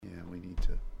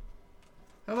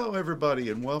Hello, everybody,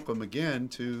 and welcome again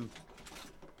to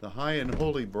the High and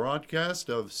Holy broadcast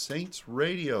of Saints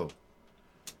Radio.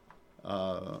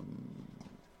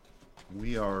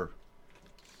 We are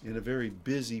in a very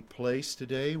busy place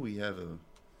today. We have a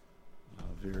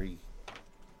very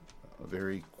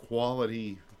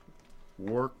quality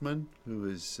workman who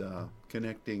is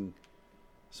connecting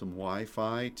some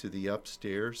Wi-Fi to the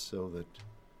upstairs so that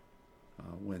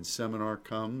when seminar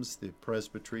comes, the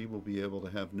presbytery will be able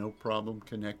to have no problem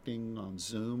connecting on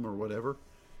Zoom or whatever.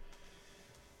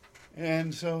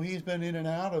 And so he's been in and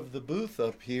out of the booth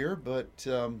up here, but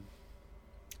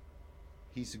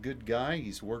he's a good guy.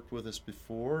 He's worked with us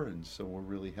before, and so we're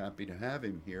really happy to have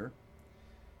him here.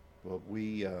 But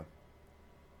we're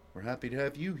happy to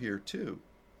have you here too,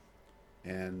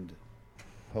 and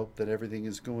hope that everything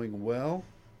is going well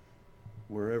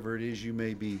wherever it is you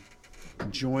may be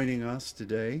joining us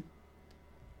today.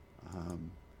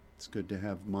 It's good to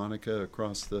have Monica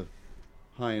across the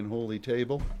High and Holy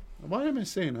table. Why am I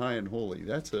saying High and Holy?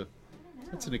 That's an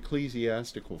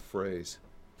ecclesiastical phrase.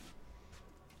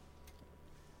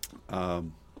 But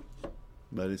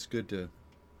it's good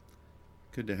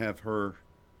to have her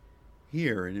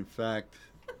here. And in fact,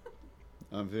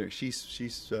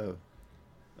 she's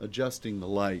adjusting the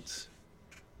lights.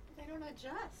 They don't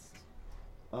adjust.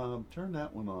 Turn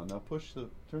that one on. Now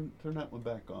turn that one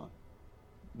back on.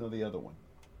 No, the other one.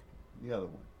 The other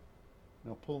one.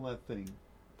 Now pull that thing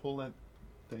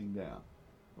down.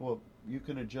 Well, you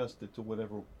can adjust it to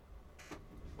whatever.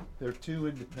 They're two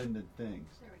independent things.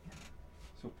 There we go.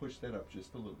 So push that up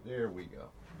just a little. There we go.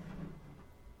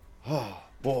 Oh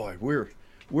boy, we're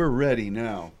ready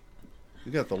now.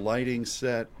 We got the lighting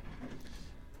set.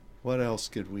 What else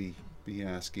could we be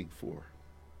asking for?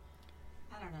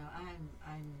 I don't know.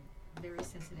 I'm very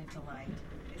sensitive to light.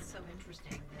 It's so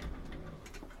interesting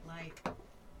that light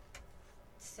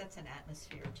sets an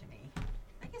atmosphere to me.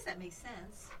 I guess that makes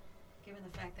sense, given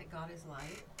the fact that God is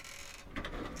light.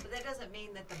 But that doesn't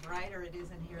mean that the brighter it is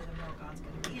in here, the more God's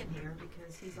going to be in here,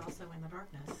 because He's also in the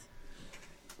darkness.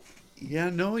 Yeah,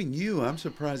 knowing you, I'm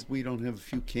surprised we don't have a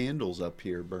few candles up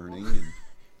here burning. And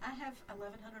I have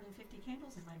 1,150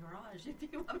 candles in my garage if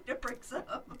you want me to bring some.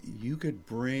 you could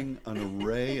bring an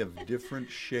array of different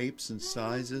shapes and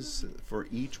sizes for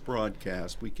each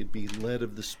broadcast. We could be led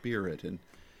of the Spirit and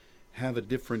have a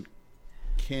different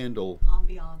candle.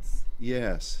 Ambiance.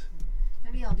 Yes.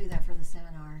 Maybe I'll do that for the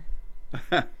seminar.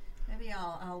 Maybe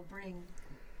I'll bring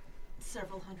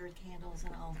several hundred candles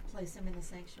and I'll place them in the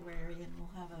sanctuary and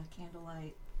we'll have a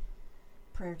candlelight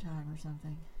prayer time or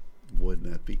something.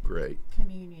 Wouldn't that be great?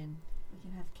 Communion. We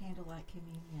can have candlelight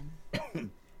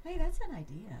communion. Hey, that's an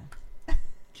idea.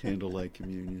 Candlelight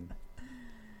communion.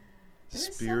 The There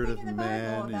is Spirit of something in the Bible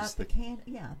man about is the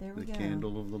yeah, there we the go.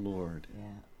 candle of the Lord.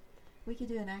 Yeah. We could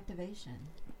do an activation.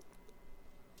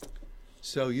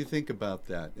 So you think about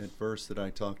that verse that I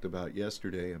talked about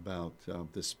yesterday about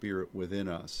the Spirit within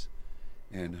us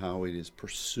and how it is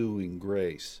pursuing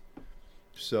grace.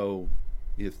 So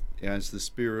if as the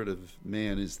Spirit of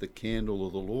man is the candle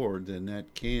of the Lord, then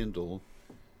that candle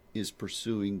is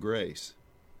pursuing grace.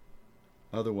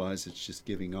 Otherwise, it's just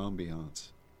giving ambiance.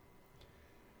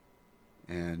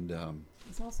 And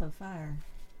It's also fire.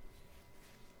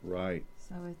 right,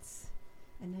 So it's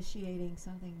initiating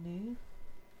something new.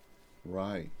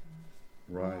 right.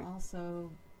 While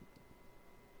also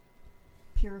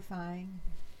purifying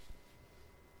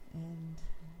and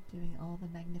doing all the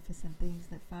magnificent things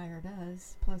that fire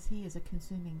does. Plus, he is a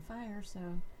consuming fire, so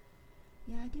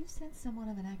yeah, I do sense somewhat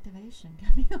of an activation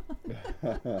coming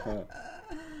on.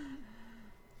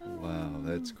 Wow,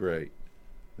 that's great.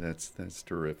 That's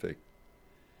terrific.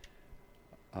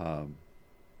 Well,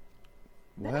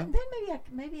 Then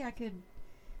maybe I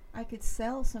could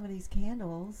sell some of these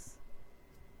candles,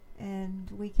 and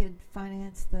we could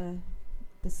finance the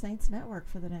Saints Network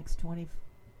for the next 12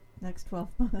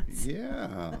 months.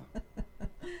 yeah.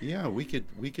 Yeah, we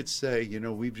could say,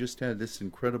 we've just had this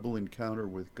incredible encounter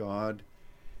with God,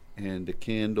 and the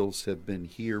candles have been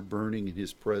here burning in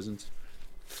His presence.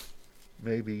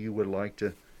 Maybe you would like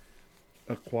to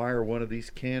acquire one of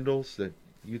these candles that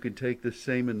you could take the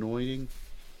same anointing,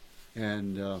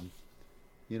 and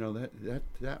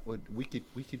that would we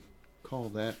could call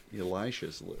that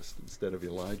Elisha's list instead of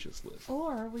Elijah's list.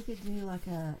 Or we could do like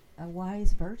a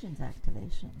wise virgins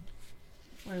activation,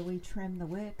 where we trim the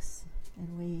wicks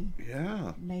and we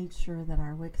made sure that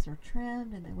our wicks are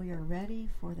trimmed and that we are ready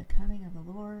for the coming of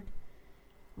the Lord,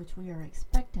 which we are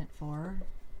expectant for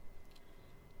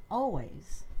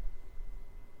always.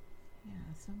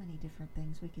 Yeah, so many different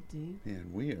things we could do.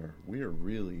 And we are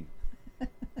really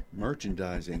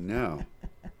merchandising now.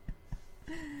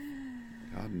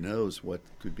 God knows what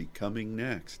could be coming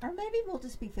next. Or maybe we'll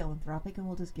just be philanthropic and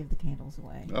we'll just give the candles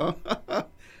away.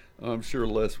 I'm sure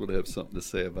Les would have something to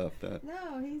say about that.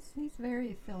 No, he's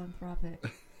very philanthropic.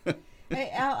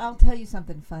 Hey, I'll tell you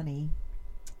something funny.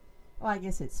 Well, I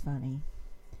guess it's funny.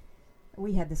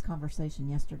 We had this conversation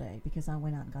yesterday because I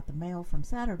went out and got the mail from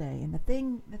Saturday. And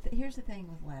here's the thing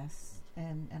with Les,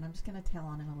 and I'm just going to tell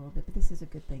on him a little bit, but this is a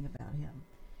good thing about him.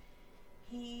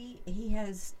 He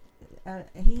has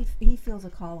he feels a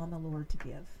call on the Lord to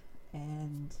give,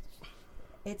 and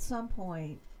at some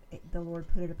point the Lord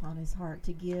put it upon his heart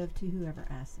to give to whoever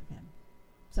asks of him.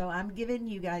 So I'm giving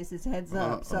you guys this heads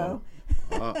up. So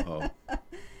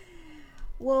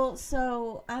well,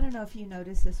 so I don't know if you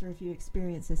notice this or if you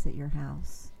experience this at your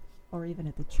house or even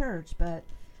at the church, but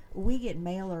we get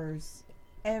mailers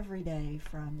every day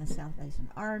from the Salvation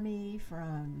Army,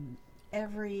 from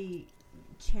every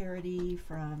charity,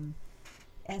 from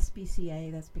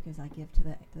SPCA, that's because I give to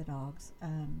the dogs,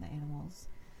 the animals.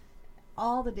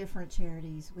 All the different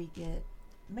charities, we get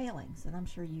mailings, and I'm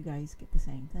sure you guys get the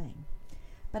same thing.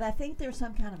 But I think there's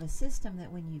some kind of a system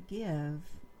that when you give,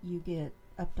 you get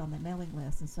upped on the mailing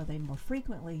list, and so they more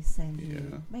frequently send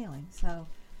you mailing. So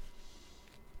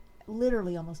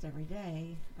literally almost every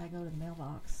day, I go to the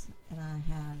mailbox, and I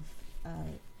have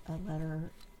a letter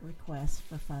request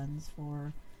for funds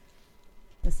for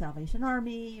the Salvation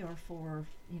Army, or for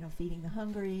feeding the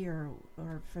hungry, or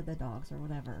for the dogs or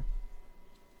whatever.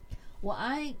 Well,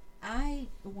 I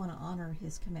want to honor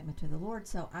his commitment to the Lord,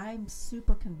 so I'm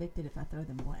super convicted if I throw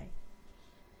them away.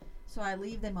 So I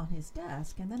leave them on his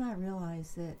desk, and then I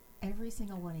realize that every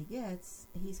single one he gets,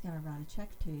 he's going to write a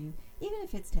check to, even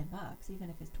if it's $10, even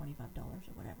if it's $25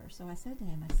 or whatever. So I said to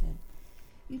him,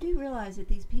 you do realize that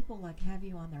these people have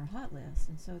you on their hot list,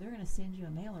 and so they're going to send you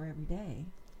a mailer every day.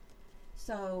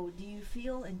 So do you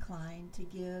feel inclined to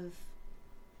give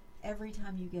every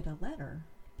time you get a letter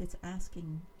that's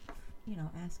asking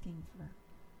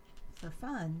for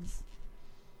funds?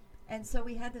 And so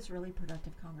we had this really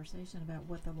productive conversation about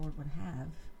what the Lord would have,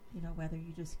 whether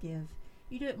you just do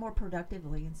it more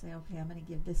productively and say, okay, I'm going to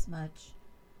give this much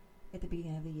at the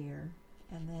beginning of the year,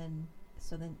 and then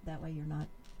that way you're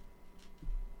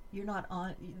not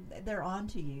on, they're on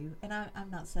to you. And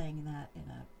I'm not saying that in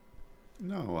a,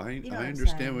 no, I I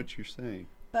understand what you're saying.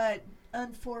 But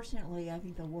unfortunately, I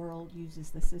think the world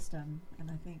uses the system, and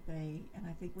I think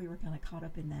we were kind of caught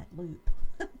up in that loop.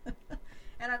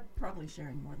 And I'm probably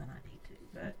sharing more than I need to.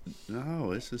 But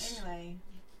no, this is anyway.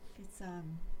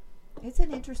 It's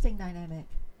an interesting dynamic,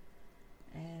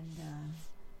 and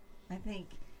I think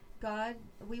God,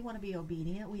 we want to be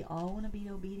obedient. We all want to be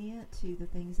obedient to the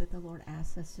things that the Lord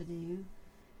asks us to do.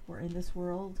 We're in this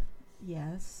world,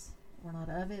 yes. We're not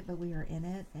of it, but we are in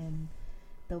it, and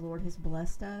the Lord has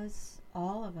blessed us,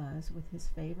 all of us, with his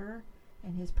favor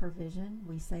and his provision.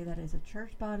 We say that as a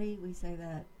church body. We say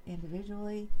that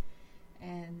individually.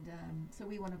 And so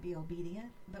we want to be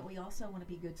obedient, but we also want to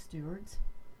be good stewards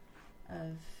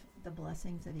of the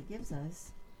blessings that he gives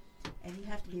us. And you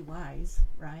have to be wise,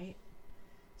 right?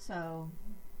 So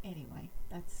anyway,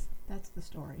 that's the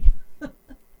story.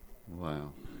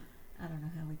 Wow. I don't know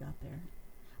how we got there.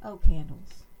 Oh,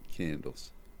 candles.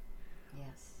 Candles.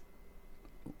 Yes.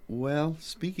 Well,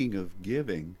 speaking of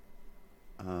giving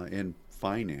and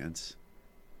finance,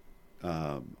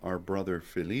 our brother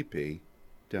Felipe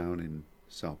down in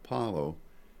Sao Paulo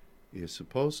is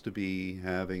supposed to be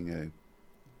having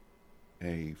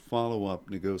a follow-up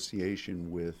negotiation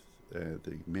with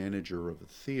the manager of a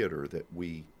theater that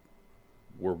we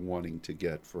were wanting to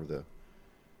get for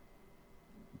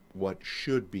what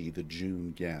should be the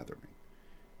June gathering.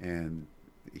 And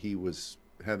he was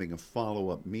having a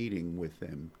follow-up meeting with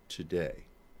them today.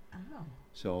 Oh.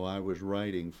 So I was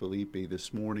writing Felipe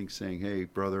this morning saying, hey,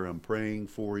 brother, I'm praying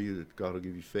for you that God will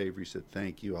give you favor. He said,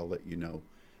 thank you. I'll let you know.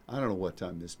 I don't know what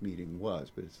time this meeting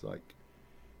was, but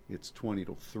it's 20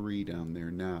 to 3 down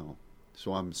there now.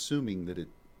 So I'm assuming that it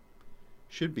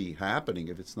should be happening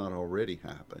if it's not already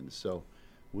happened. So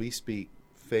we speak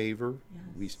favor. Yes.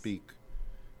 We speak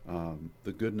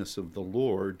the goodness of the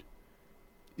Lord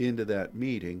into that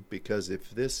meeting, because if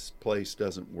this place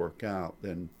doesn't work out,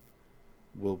 then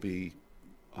we'll be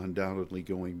undoubtedly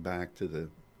going back to the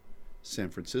San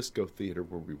Francisco theater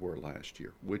where we were last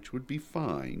year, which would be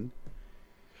fine,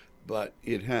 but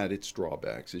it had its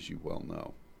drawbacks, as you well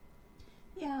know.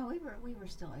 Yeah, we were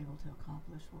still able to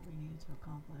accomplish what we needed to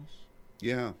accomplish.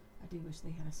 Yeah. I do wish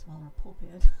they had a smaller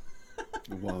pulpit.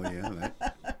 Well, yeah,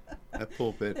 that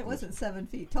pulpit it wasn't 7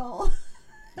 feet tall.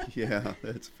 Yeah,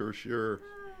 that's for sure.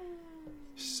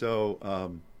 So,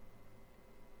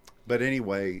 but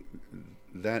anyway,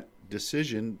 that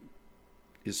decision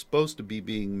is supposed to be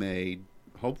being made,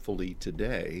 hopefully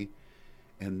today,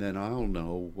 and then I'll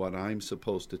know what I'm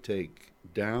supposed to take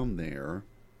down there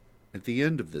at the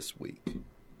end of this week,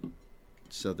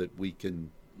 so that we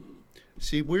can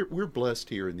see. We're blessed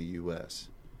here in the U.S.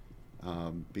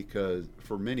 Because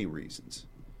for many reasons,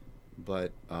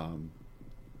 but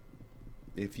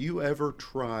if you ever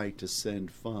try to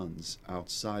send funds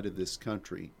outside of this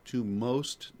country to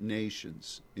most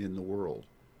nations in the world,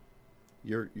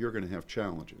 you're going to have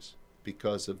challenges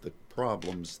because of the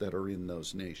problems that are in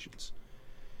those nations.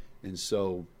 And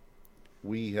so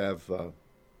we've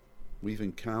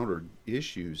encountered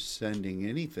issues sending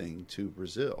anything to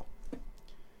Brazil.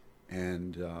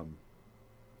 And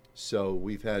so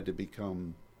we've had to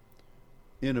become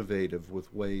innovative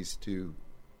with ways to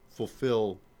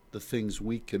fulfill the things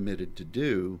we committed to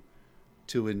do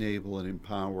to enable and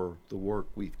empower the work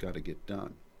we've got to get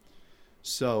done.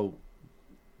 So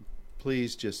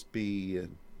please just be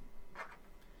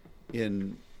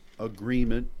in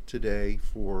agreement today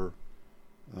for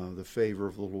the favor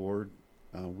of the Lord.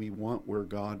 We want where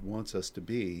God wants us to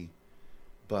be,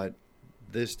 but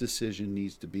this decision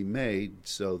needs to be made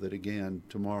so that, again,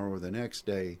 tomorrow or the next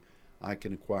day, I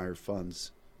can acquire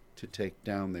funds to take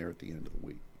down there at the end of the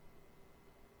week.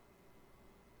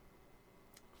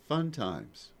 Fun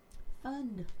times.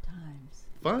 Fun times.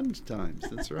 Fun times,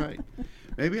 that's right.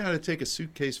 Maybe I ought to take a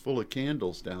suitcase full of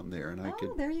candles down there, and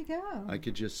there you go. I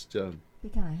could just be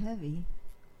kind of heavy.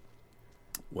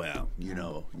 Well, you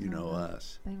know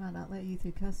us. They might not let you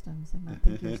through customs. They might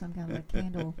think you're some kind of a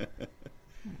candle.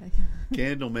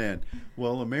 Candle man.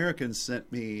 Well, Americans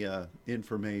sent me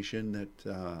information that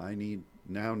I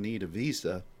now need a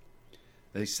visa.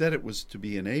 They said it was to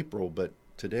be in April, but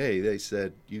today they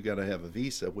said you got to have a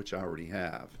visa, which I already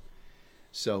have.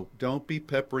 So don't be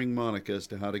peppering Monica as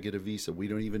to how to get a visa. We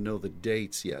don't even know the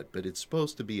dates yet, but it's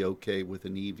supposed to be okay with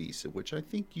an e-visa, which I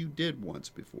think you did once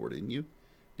before, didn't you?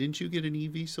 Didn't you get an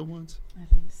e-visa once? I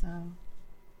think so.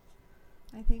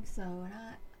 And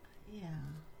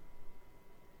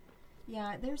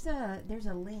yeah, there's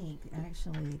a link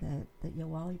actually that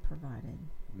Yawali provided,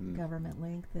 government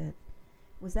link that.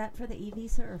 Was that for the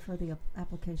e-visa or for the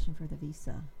application for the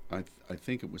visa? I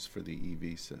think it was for the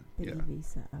e-visa. The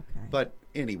e-visa, okay. But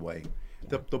anyway,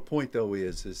 the point though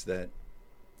is that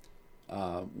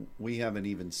we haven't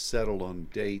even settled on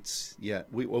dates yet.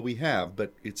 We have,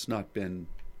 but it's not been.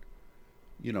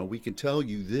 We can tell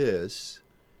you this,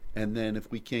 and then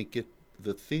if we can't get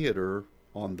the theater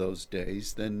on those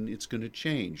days, then it's going to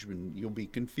change, and you'll be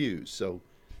confused.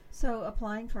 So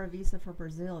applying for a visa for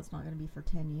Brazil, it's not going to be for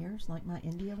 10 years like my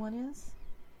India one is?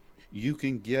 You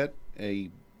can get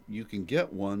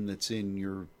one that's in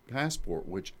your passport,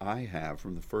 which I have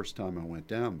from the first time I went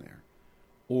down there.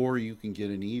 Or you can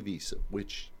get an e-visa,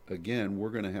 which, again, we're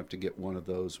going to have to get one of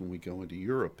those when we go into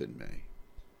Europe in May.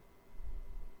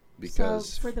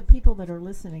 Because so for the people that are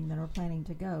listening that are planning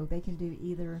to go, they can do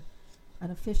either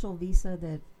an official visa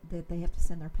that they have to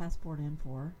send their passport in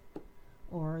for,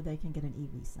 or they can get an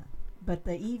e-visa. But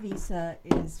the e-visa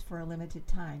is for a limited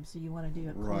time, so you want to do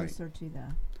it closer to the...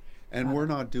 And we're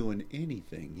not doing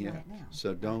anything yet. Right now.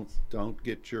 So don't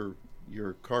get your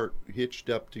cart hitched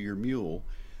up to your mule.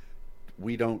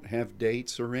 We don't have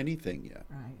dates or anything yet.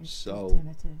 Right, it's so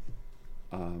tentative.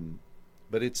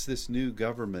 But it's this new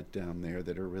government down there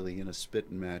that are really in a spit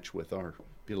and match with our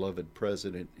beloved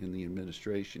president in the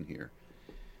administration here.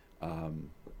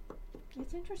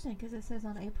 It's interesting because it says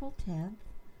on April 10th,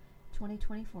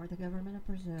 2024, the government of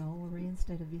Brazil will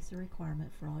reinstate a visa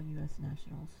requirement for all U.S.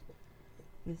 nationals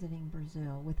visiting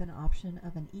Brazil with an option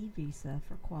of an e-visa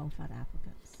for qualified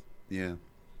applicants. Yeah.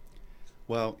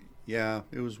 Well, yeah,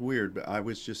 it was weird, but I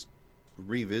was just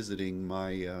revisiting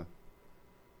my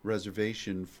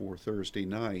reservation for Thursday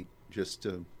night just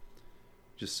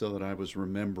so that I was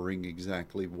remembering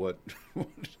exactly what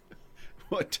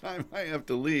time I have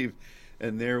to leave.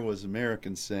 And there was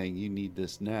Americans saying, you need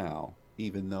this now,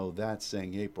 even though that's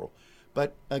saying April.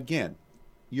 But again,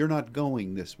 you're not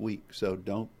going this week, so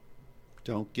don't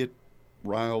get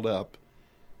riled up.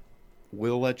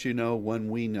 We'll let you know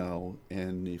when we know,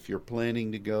 and if you're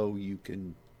planning to go, you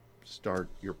can start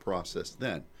your process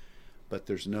then. But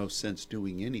there's no sense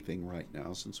doing anything right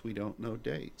now since we don't know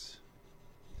dates.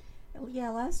 Yeah,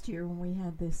 last year when we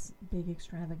had this big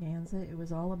extravaganza, it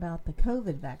was all about the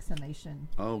COVID vaccination.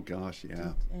 Oh, gosh,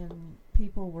 yeah. And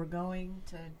people were going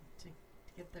to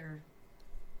get their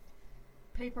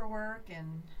paperwork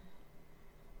and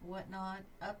whatnot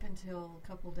up until a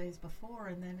couple days before,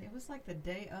 and then it was like the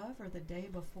day of or the day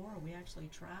before we actually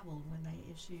traveled when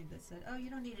they issued that said, "Oh, you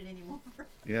don't need it anymore."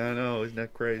 Yeah, I know. Isn't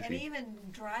that crazy? And even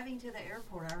driving to the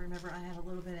airport, I remember I had a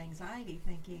little bit of anxiety,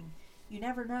 thinking, you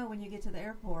never know when you get to the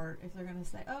airport if they're going to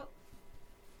say, "Oh,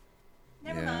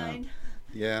 never Yeah. mind,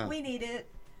 Yeah. we need it,"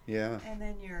 Yeah. and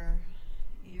then you're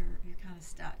kind of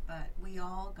stuck. But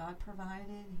God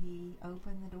provided. He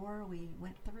opened the door. We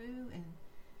went through, and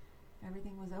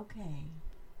everything was okay.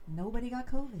 Nobody got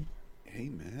COVID.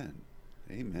 Amen.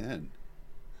 Amen.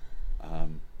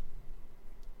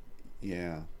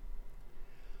 Yeah.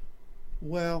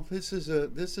 Well, this is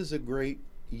a great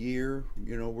year.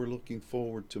 You know, we're looking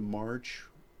forward to March,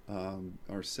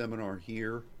 our seminar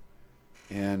here,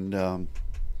 and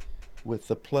with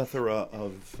the plethora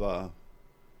of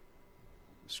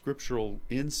scriptural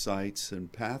insights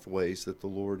and pathways that the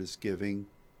Lord is giving.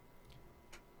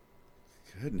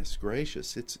 Goodness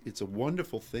gracious, it's a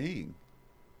wonderful thing.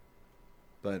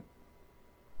 But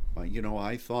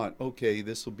I thought, okay,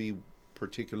 this will be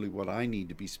particularly what I need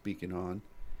to be speaking on,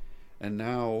 and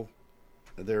now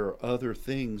there are other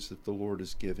things that the Lord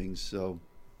is giving. So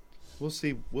we'll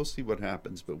see what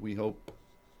happens. But we hope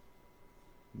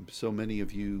so many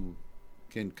of you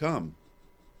can come.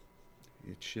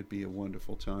 It should be a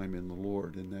wonderful time in the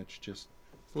Lord, and that's just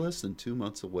less than 2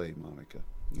 months away, Monica.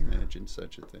 Imagine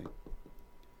such a thing.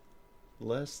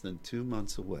 Less than 2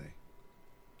 months away.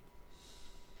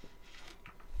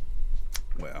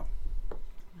 Wow.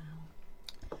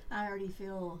 Wow. I already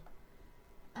feel.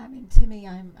 I mean, to me,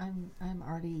 I'm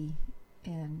already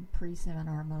in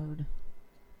pre-seminar mode.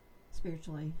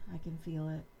 Spiritually, I can feel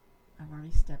it. I've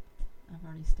already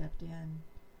stepped in,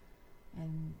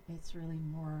 and it's really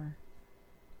more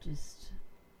just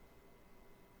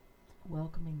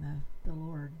welcoming the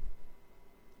Lord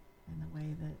and the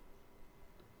way that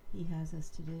He has us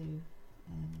to do,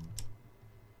 and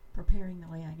preparing the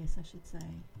way, I guess I should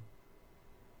say.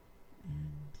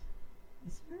 And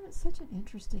it's such an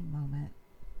interesting moment.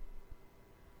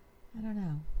 I don't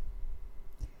know.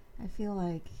 I feel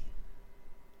like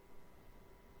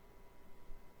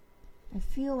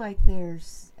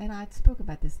there's, and I spoke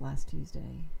about this last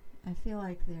Tuesday, I feel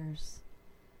like there's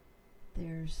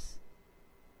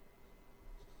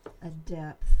a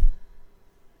depth,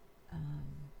 I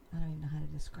don't even know how to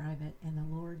describe it, in the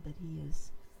Lord that He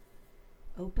is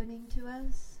opening to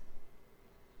us,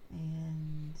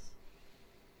 and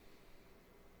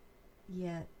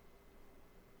yet,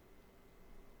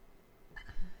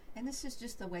 and this is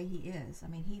just the way He is. I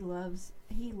mean, He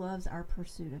loves our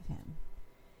pursuit of Him,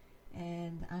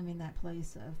 and I'm in that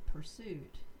place of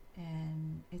pursuit,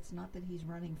 and it's not that He's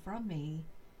running from me,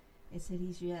 it's that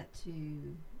He's yet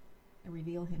to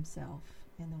reveal Himself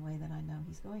in the way that I know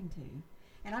He's going to.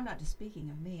 And I'm not just speaking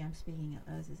of me, I'm speaking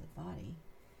of us as a body.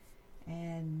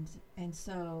 And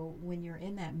so when you're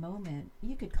in that moment,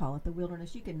 you could call it the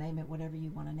wilderness, you can name it whatever you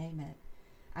want to name it.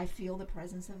 I feel the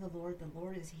presence of the Lord. The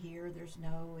Lord is here. It's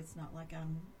not like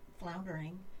I'm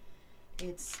floundering.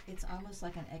 It's almost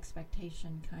like an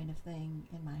expectation kind of thing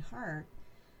in my heart,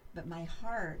 but my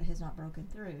heart has not broken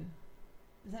through.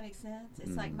 Does that make sense?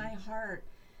 It's like my heart,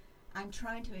 I'm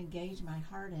trying to engage my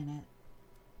heart in it,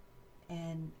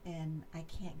 and I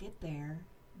can't get there,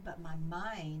 but my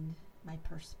mind, my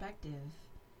perspective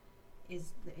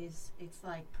is it's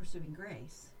like pursuing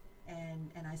grace,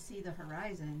 and I see the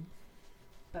horizon,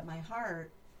 but my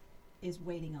heart is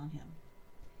waiting on Him,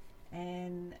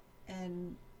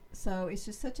 and so it's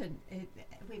just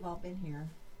we've all been here,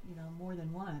 more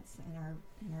than once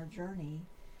in our journey,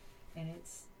 and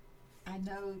I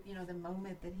know, the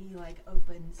moment that He like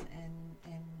opens and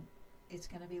it's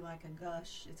going to be like a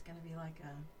gush, it's going to be like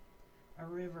a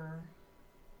river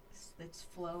that's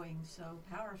flowing so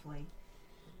powerfully,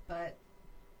 but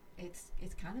it's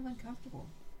kind of uncomfortable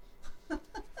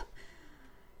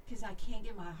because I can't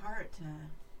get my heart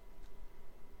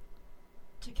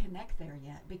to connect there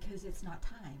yet because it's not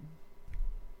time.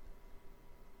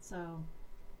 So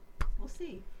we'll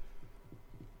see.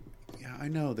 Yeah, I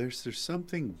know. There's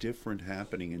something different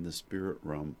happening in the spirit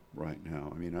realm right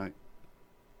now. I mean,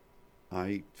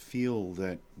 I feel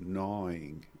that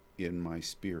gnawing in my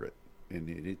spirit, and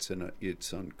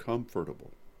it's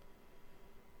uncomfortable,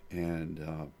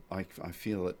 and I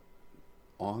feel it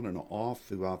on and off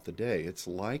throughout the day. It's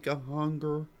like a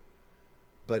hunger,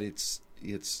 but it's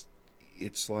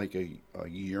like a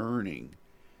yearning,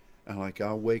 and like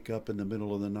I'll wake up in the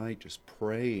middle of the night just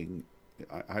praying.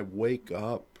 I wake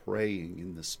up praying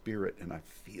in the spirit, and I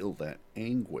feel that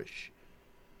anguish.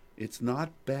 It's not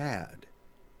bad.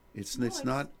 It's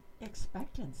not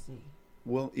expectancy.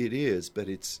 Well, it is, but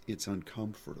it's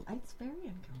uncomfortable. It's very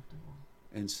uncomfortable.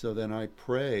 And so then I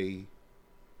pray,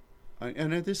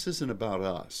 and this isn't about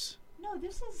us. No,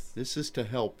 This is to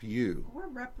help you. we're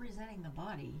representing the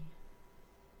body.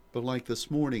 But like this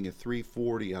morning at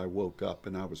 3:40, I woke up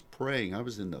and I was praying. I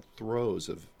was in the throes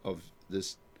of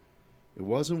this. It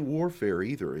wasn't warfare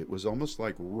either. It was almost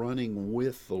like running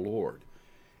with the Lord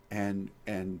and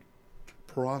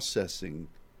processing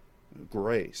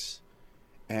grace.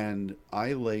 And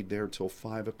I laid there till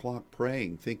 5 o'clock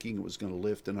praying, thinking it was going to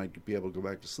lift and I'd be able to go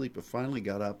back to sleep. I finally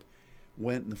got up,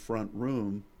 went in the front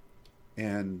room,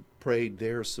 and prayed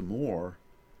there some more.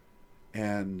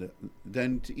 And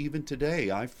then even today,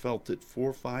 I felt it 4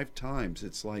 or 5 times.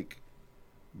 It's like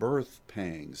birth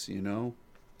pangs, you know.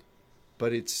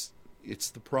 But it's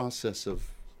the process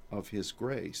of His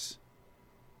grace.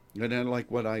 And then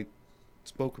like what I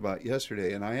spoke about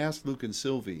yesterday, and I asked Luke and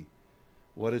Sylvie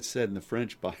what it said in the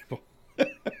French Bible.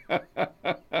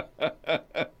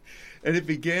 And it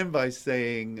began by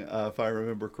saying, if I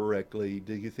remember correctly,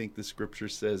 do you think the scripture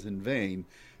says in vain?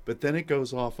 But then it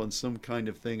goes off on some kind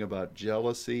of thing about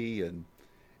jealousy and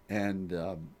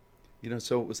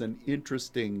so it was an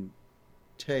interesting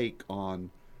take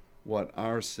on what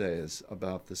ours says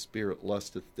about the spirit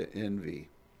lusteth to envy.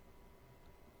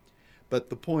 But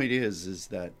the point is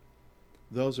that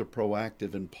those are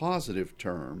proactive and positive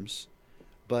terms,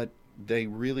 but they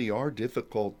really are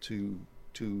difficult to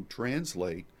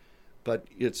translate. But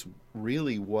it's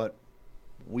really what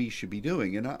we should be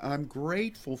doing. And I'm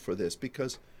grateful for this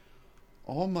because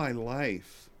all my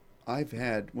life I've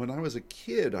had, when I was a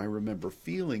kid, I remember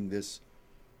feeling this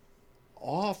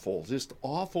just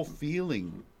awful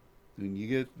feeling. And you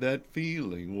get that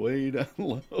feeling way down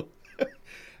low.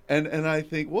 and I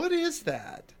think, what is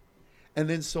that? And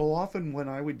then so often when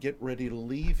I would get ready to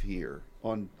leave here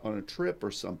on a trip or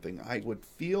something, I would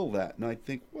feel that. And I'd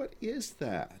think, what is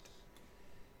that?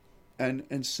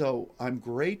 And so I'm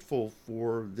grateful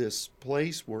for this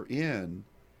place we're in,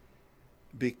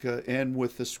 and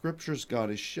with the scriptures God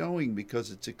is showing,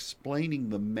 because it's explaining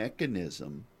the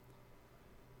mechanism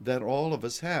that all of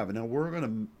us have. Now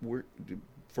we're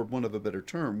for want of a better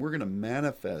term, we're going to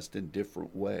manifest in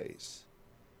different ways.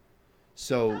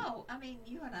 So No, I mean,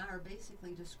 you and I are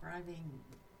basically describing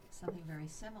something very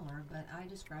similar, but I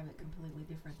describe it completely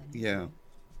different than you do.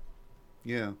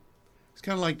 Yeah. It's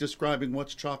kind of like describing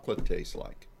what's chocolate tastes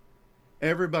like.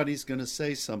 Everybody's going to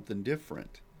say something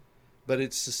different, but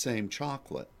it's the same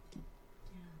chocolate.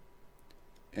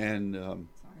 Yeah. And, Sorry,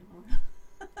 Laura.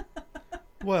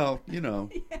 well, you know.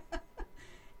 Yeah,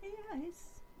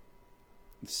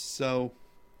 So,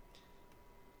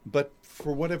 but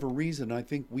for whatever reason, I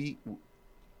think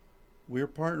we're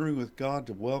partnering with God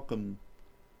to welcome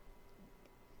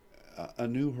a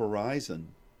new horizon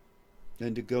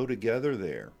and to go together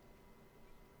there.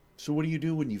 So what do you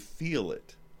do when you feel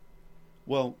it?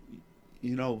 Well,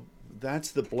 you know, that's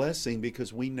the blessing,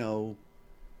 because we know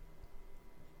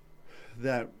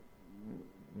that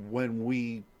when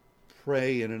we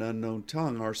pray in an unknown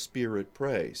tongue, our spirit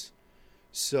prays.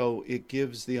 So it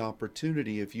gives the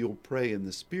opportunity, if you'll pray in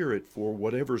the Spirit for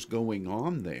whatever's going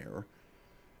on there,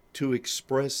 to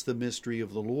express the mystery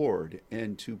of the Lord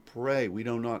and to pray. We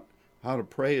know not how to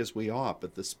pray as we ought,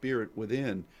 but the Spirit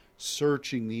within,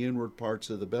 searching the inward parts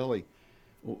of the belly,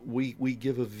 we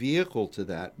give a vehicle to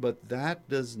that, but that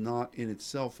does not in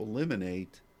itself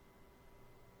eliminate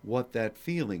what that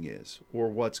feeling is or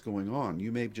what's going on.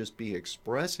 You may just be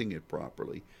expressing it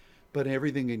properly, but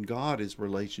everything in God is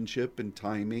relationship and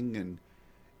timing,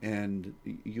 and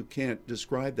you can't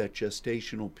describe that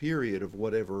gestational period of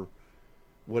whatever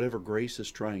grace is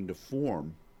trying to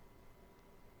form.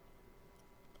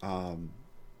 And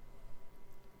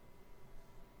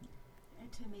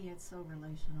to me, it's so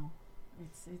relational.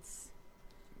 It's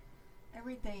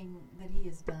everything that He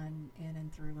has done in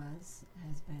and through us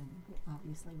has been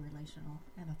obviously relational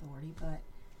and authority, but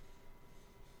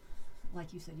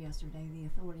like you said yesterday, the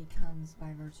authority comes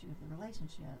by virtue of the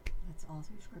relationship. That's all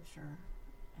through Scripture.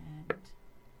 And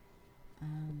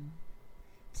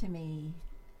to me,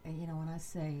 you know, when I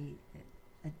say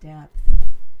a depth,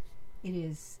 it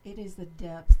is the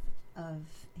depth of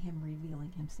Him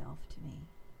revealing Himself to me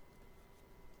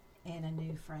in a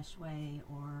new, fresh way,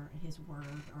 or His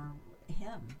Word, or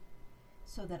Him,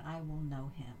 so that I will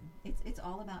know Him. It's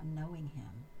all about knowing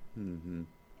Him,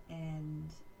 and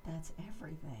that's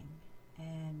everything.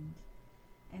 And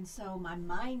so my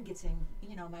mind gets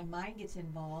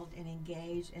involved and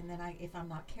engaged, and then if I'm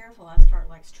not careful, I start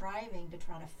like striving to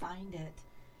try to find it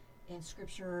in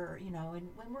Scripture, you know, and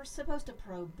when we're supposed to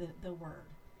probe the Word.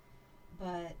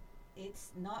 But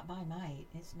it's not by might,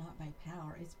 it's not by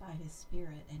power, it's by his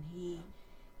Spirit, and he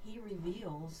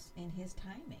reveals in his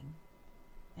timing,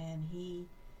 and the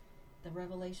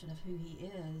revelation of who he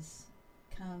is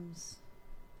comes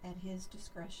at his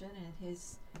discretion and at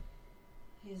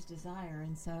his desire.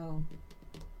 And so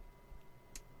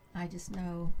I just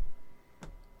know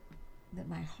that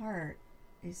my heart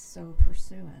is so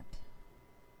pursuant,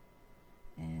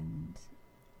 and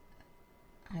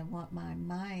I want my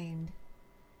mind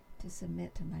to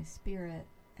submit to my spirit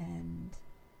and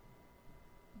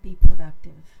be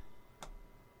productive,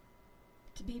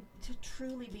 to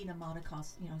truly be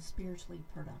pneumatikos, spiritually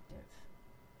productive.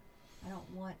 I don't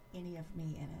want any of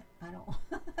me in it. I don't.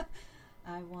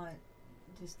 I want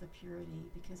just the purity,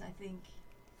 because I think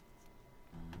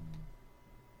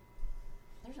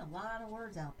there's a lot of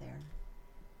words out there.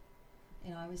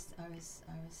 I was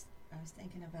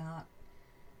thinking about,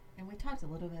 and we talked a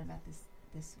little bit about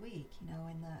this week,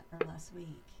 or last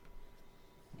week,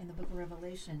 in the book of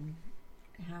Revelation,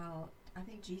 how I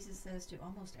think Jesus says to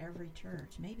almost every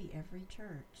church, maybe every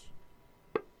church,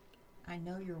 I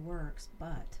know your works,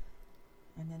 but,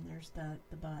 and then there's the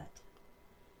but.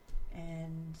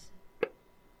 And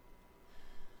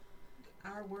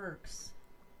our works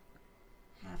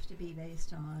have to be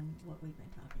based on what we've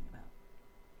been talking about.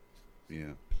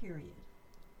 Yeah. Period.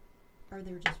 Or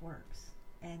they're just works.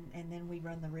 And then we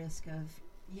run the risk of,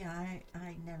 I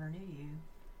never knew you,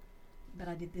 but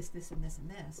I did this, and this, and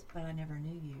this, but I never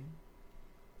knew you.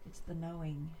 It's the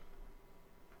knowing.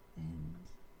 And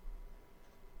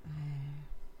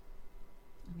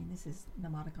this is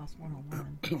Pneumatikos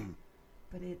 101,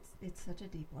 but it's such a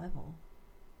deep level.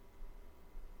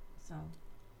 So.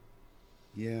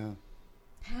 Yeah.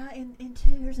 And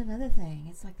two, here's another thing.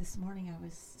 It's like this morning I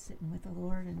was sitting with the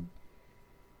Lord, and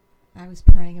I was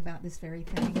praying about this very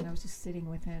thing, and I was just sitting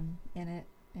with him in it,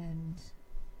 and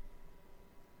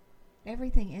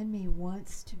everything in me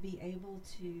wants to be able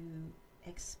to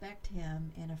expect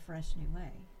him in a fresh new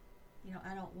way.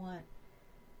 I don't want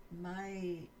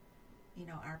my,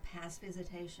 our past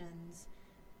visitations,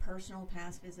 personal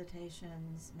past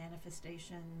visitations,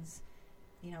 manifestations,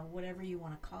 whatever you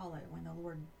want to call it, when the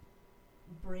Lord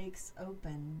breaks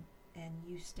open and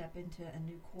you step into a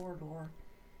new corridor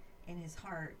in his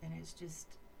heart, and it's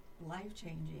just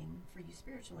life-changing for you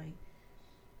spiritually.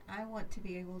 I want to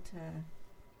be able to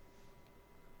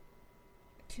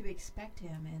expect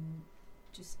him in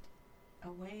just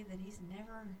a way that he's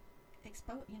never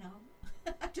exposed,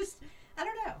 I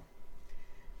don't know.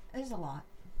 There's a lot.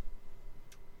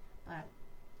 But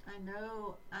I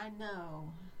know,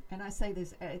 and I say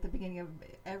this at the beginning of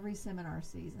every seminar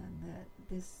season, that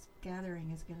this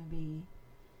gathering is going to be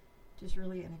just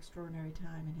really an extraordinary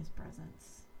time in his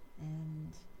presence.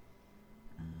 And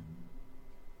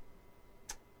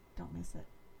don't miss it.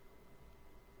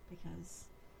 Because,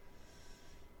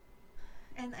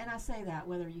 and I say that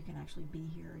whether you can actually be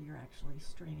here or you're actually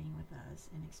streaming with us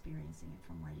and experiencing it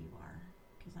from where you are.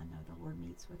 Because I know the Lord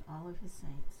meets with all of his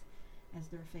saints as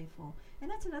they're faithful.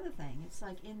 And that's another thing. It's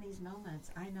like in these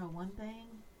moments, I know one thing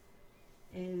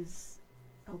is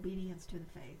obedience to the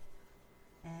faith.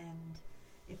 And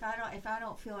if I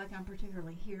don't feel like I'm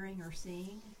particularly hearing or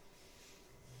seeing,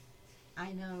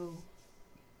 I know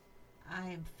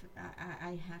I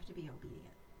have to be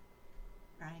obedient,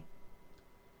 right?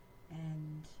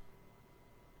 And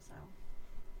so.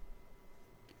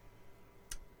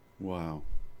 Wow.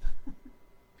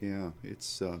 Yeah,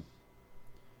 it's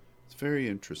very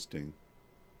interesting.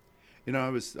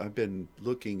 I've been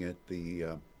looking at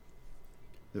the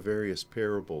various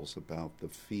parables about the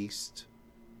feast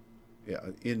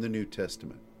in the New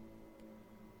Testament.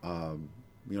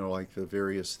 Like the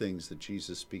various things that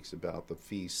Jesus speaks about, the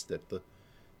feast that the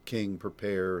king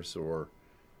prepares, or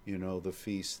the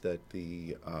feast that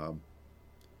the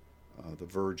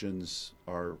virgins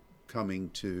are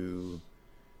coming to,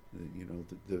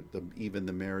 the even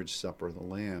the marriage supper of the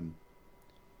Lamb.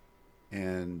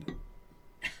 And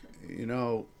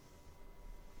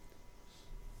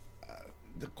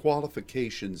the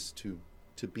qualifications to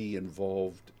be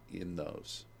involved in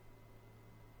those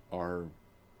are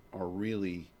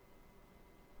really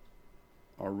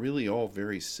all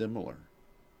very similar.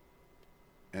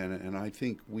 And I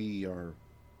think we are.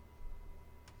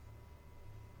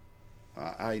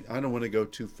 I don't want to go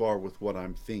too far with what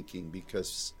I'm thinking,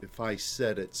 because if I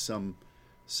said it, some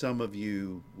of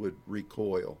you would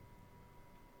recoil.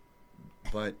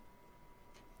 But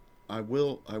I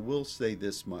will say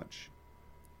this much.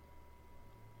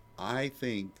 I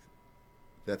think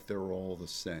that they're all the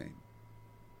same.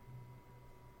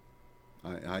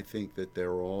 I think that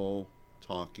they're all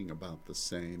talking about the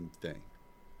same thing.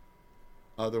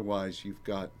 Otherwise, you've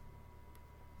got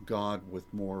God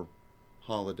with more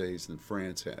holidays than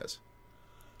France has.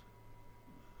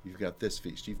 You've got this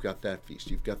feast, you've got that feast,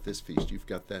 you've got this feast, you've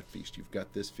got that feast, you've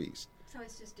got this feast. So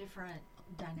it's just different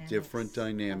dynamics. Different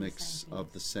dynamics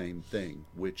of the same thing,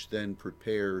 which then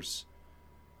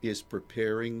is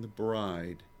preparing the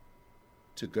bride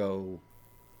to go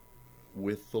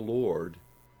with the Lord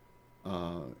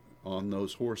on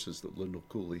those horses that Lyndall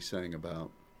Cooley sang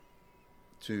about,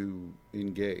 to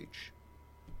engage.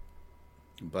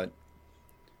 But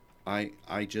I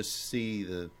just see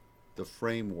the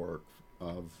framework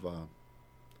of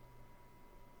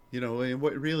and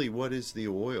what is the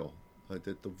oil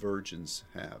that the virgins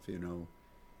have?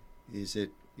 Is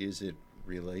it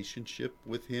relationship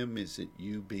with Him? Is it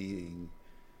you being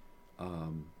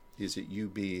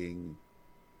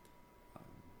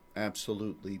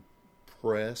absolutely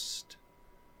pressed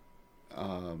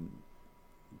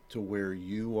to where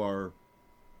you are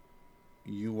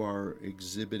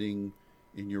exhibiting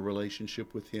in your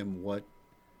relationship with Him what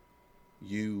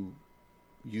you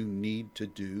need to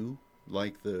do,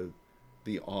 like the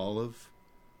olive,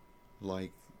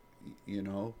 like,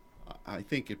 I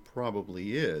think it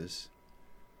probably is.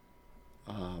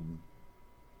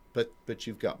 But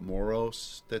you've got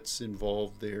moros that's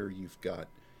involved there. You've got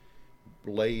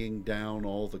laying down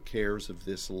all the cares of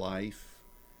this life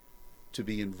to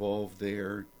be involved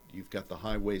there. You've got the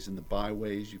highways and the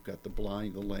byways. You've got the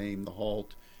blind, the lame, the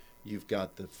halt. You've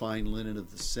got the fine linen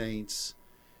of the saints.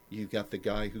 You've got the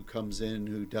guy who comes in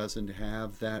who doesn't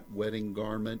have that wedding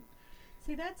garment.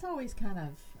 See, that's always kind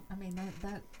of,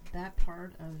 that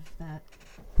part of that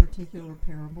particular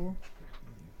parable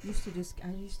I used to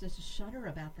just shudder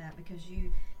about that, because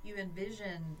you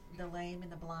envision the lame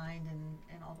and the blind and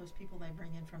all those people they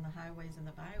bring in from the highways and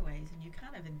the byways, and you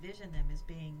kind of envision them as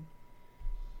being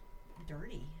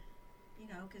dirty,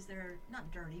 because they're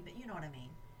not dirty, but you know what I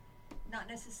mean. Not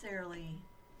necessarily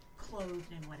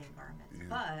clothed in wedding garments, yeah.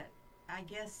 But I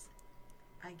guess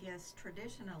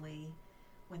traditionally,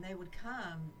 when they would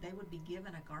come, they would be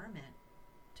given a garment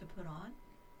to put on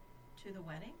to the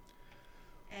wedding,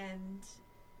 and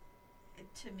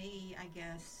to me, I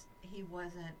guess he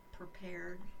wasn't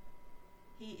prepared.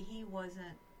 He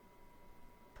wasn't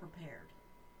prepared.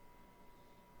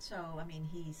 So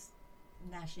he's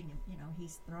gnashing,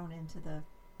 he's thrown into the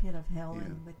pit of hell, Yeah.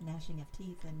 and with gnashing of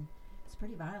teeth, and it's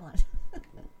pretty violent.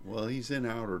 Well, he's in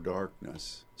outer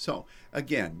darkness. So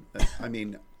again,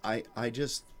 I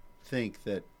just think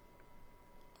that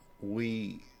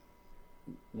we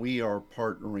are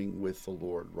partnering with the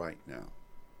Lord right now.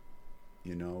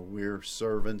 We're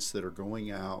servants that are going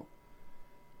out,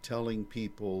 telling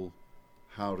people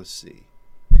how to see,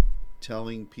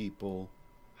 telling people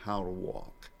how to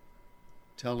walk,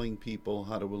 telling people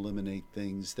how to eliminate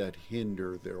things that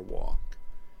hinder their walk.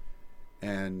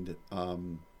 And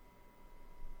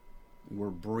we're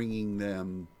bringing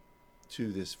them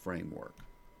to this framework.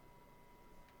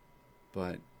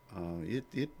 But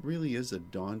it really is a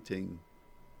daunting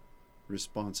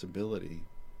responsibility.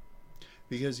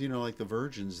 Because, like the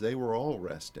virgins, they were all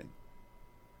resting.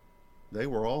 They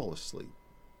were all asleep.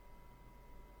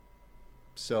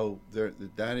 So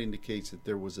that indicates that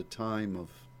there was a time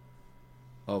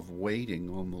of waiting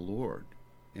on the Lord,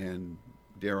 and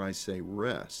dare I say,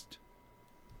 rest.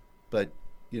 But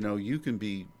you can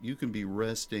be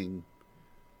resting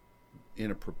in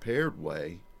a prepared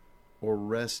way, or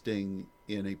resting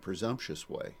in a presumptuous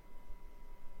way,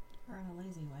 Or in a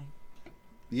lazy way.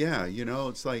 Yeah,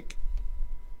 it's like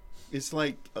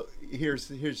here's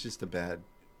just a bad,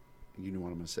 what I'm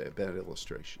going to say, a bad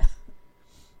illustration.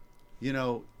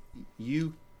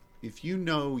 If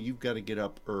you've got to get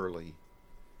up early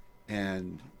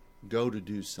and go to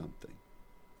do something,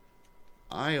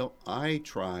 I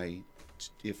try,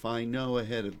 if I know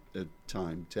ahead of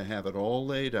time, to have it all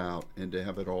laid out and to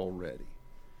have it all ready.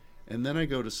 And then I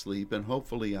go to sleep, and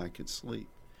hopefully I can sleep.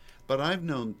 But I've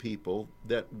known people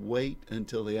that wait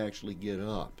until they actually get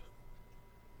up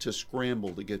to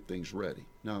scramble to get things ready.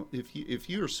 Now, if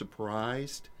you're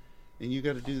surprised and you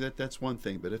got to do that, that's one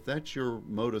thing. But if that's your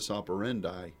modus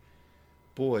operandi,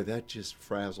 boy, that just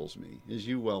frazzles me, as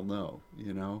you well know.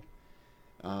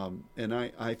 And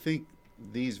I think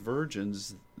these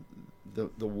virgins, the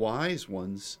wise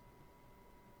ones,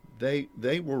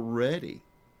 they were ready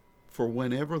for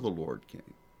whenever the Lord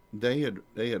came. They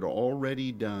had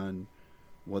already done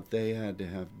what they had to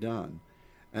have done.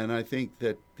 And I think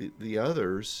that the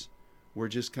others were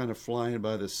just kind of flying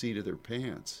by the seat of their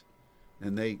pants.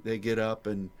 And they get up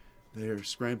and they're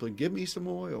scrambling, give me some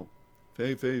oil.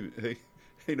 Hey,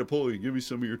 Napoleon, give me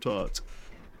some of your tots.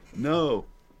 No.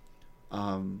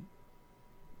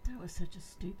 That was such a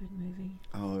stupid movie.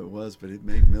 Oh, it was, but it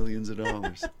made millions of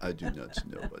dollars. I do not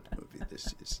know what movie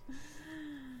this is.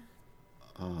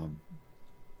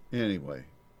 Anyway.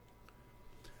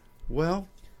 Well,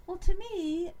 Well, to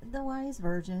me, the wise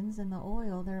virgins and the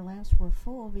oil, their lamps were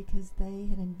full because they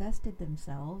had invested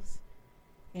themselves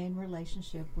in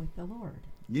relationship with the Lord.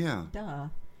 yeah. Duh.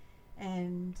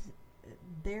 And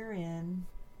therein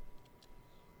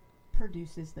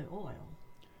produces the oil.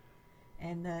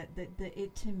 And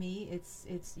it to me, it's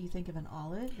you think of an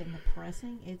olive and the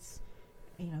pressing. It's,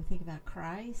 think about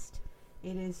Christ.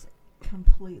 It is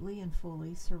completely and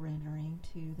fully surrendering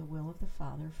to the will of the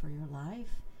Father for your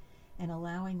life, and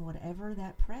allowing whatever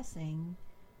pressing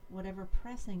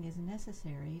is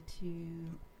necessary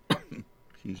to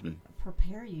Excuse me.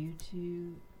 prepare you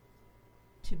to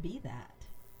be that.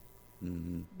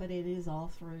 Mm-hmm. But it is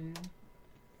all through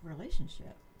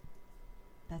relationship.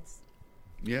 That's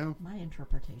Yeah. my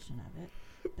interpretation of it.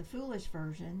 The foolish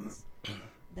versions,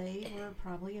 they were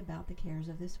probably about the cares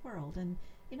of this world. And,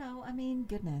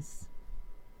 goodness.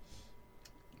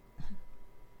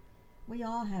 We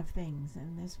all have things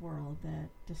in this world that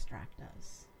distract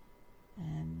us.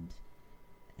 And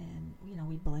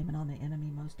we blame it on the enemy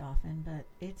most often, but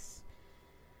it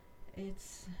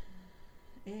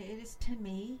is, to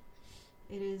me,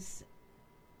 it is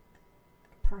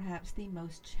perhaps the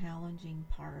most challenging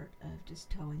part of just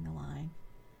towing the line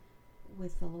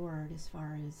with the Lord as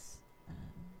far as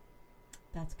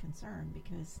that's concerned,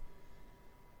 because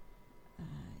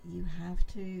you have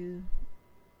to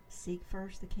seek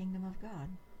first the kingdom of God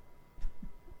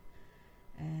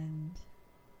and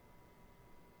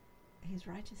His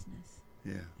righteousness.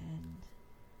 Yeah.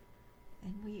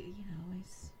 And we,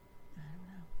 it's, I don't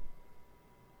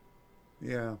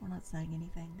know. Yeah. We're not saying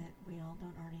anything that we all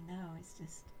don't already know. It's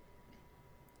just...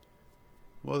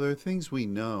 Well, there are things we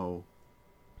know,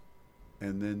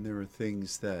 and then there are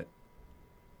things that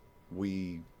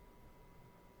we're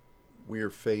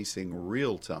facing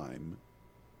real time,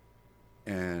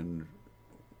 and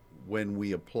when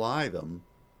we apply them,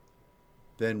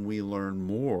 then we learn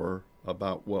more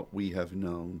about what we have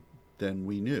known than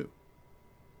we knew.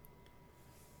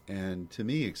 And to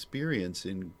me, experience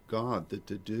in God, that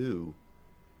to do,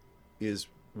 is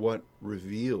what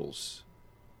reveals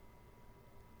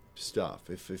stuff.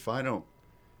 If I don't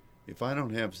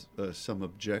have some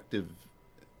objective,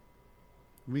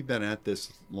 we've been at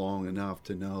this long enough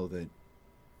to know that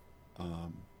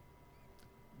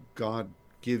God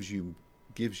gives you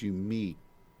meat.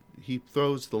 He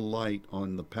throws the light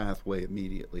on the pathway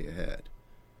immediately ahead.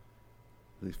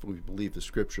 If we believe the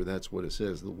scripture, that's what it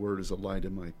says. The word is a light to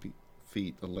my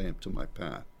feet, a lamp to my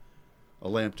path. A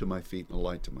lamp to my feet and a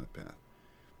light to my path.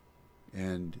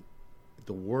 And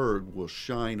the word will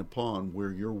shine upon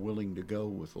where you're willing to go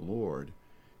with the Lord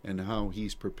and how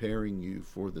He's preparing you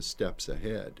for the steps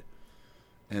ahead.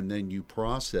 And then you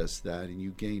process that and you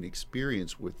gain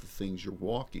experience with the things you're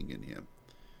walking in Him.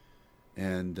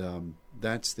 And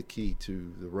that's the key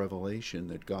to the revelation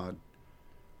that God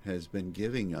has been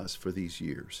giving us for these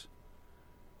years.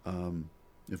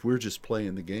 If we're just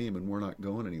playing the game and we're not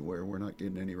going anywhere, we're not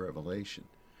getting any revelation.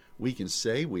 We can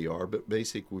say we are, but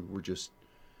basically we're just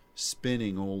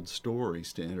spinning old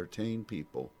stories to entertain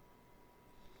people.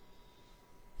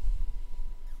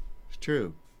 It's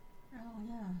true. Oh,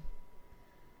 yeah.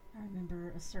 I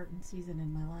remember a certain season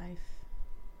in my life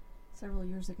several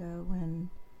years ago when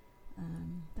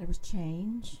there was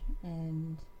change,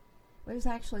 and it was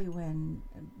actually when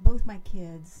both my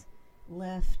kids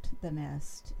left the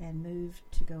nest and moved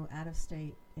to go out of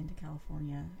state into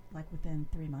California, like within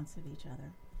 3 months of each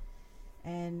other.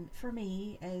 And for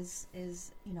me, as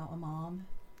a mom,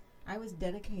 I was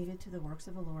dedicated to the works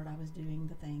of the Lord. I was doing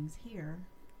the things here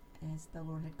as the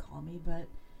Lord had called me, but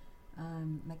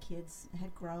my kids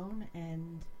had grown,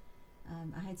 and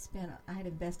I had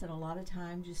invested a lot of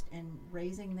time just in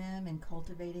raising them and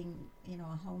cultivating,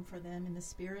 a home for them in the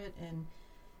Spirit and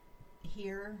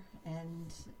here,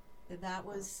 and that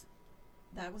was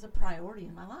a priority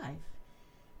in my life.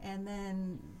 And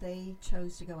then they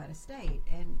chose to go out of state,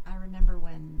 and I remember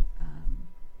when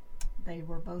they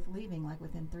were both leaving, like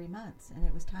within 3 months, and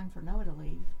it was time for Noah to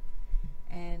leave.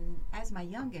 And as my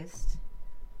youngest,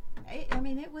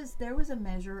 there was a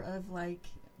measure of like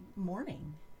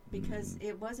mourning, because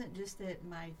it wasn't just that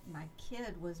my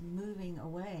kid was moving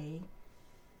away.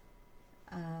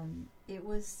 It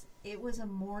was a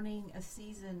mourning,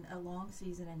 a long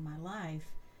season in my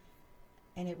life,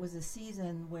 and it was a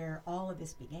season where all of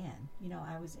this began.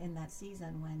 I was in that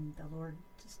season when the Lord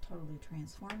just totally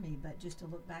transformed me. But just to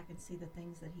look back and see the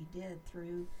things that He did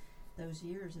through those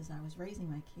years as I was raising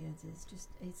my kids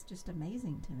it's just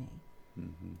amazing to me.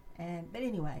 But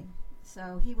anyway,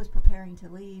 so he was preparing to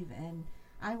leave, and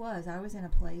I was in a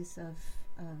place of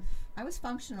I was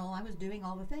functional, I was doing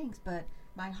all the things, but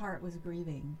my heart was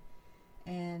grieving.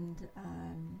 And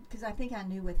because I think I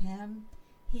knew with him,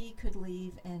 he could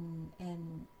leave and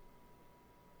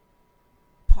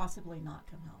possibly not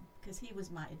come home, because he was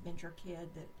my adventure kid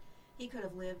that he could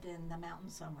have lived in the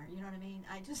mountains somewhere. You know what I mean?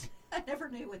 I never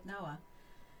knew with Noah.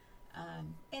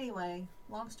 Anyway,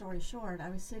 long story short, I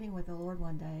was sitting with the Lord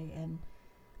one day, and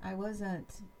I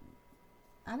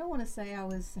don't want to say I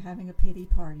was having a pity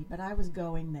party, but I was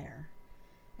going there.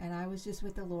 And I was just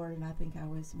with the Lord, and I think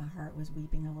my heart was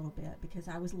weeping a little bit, because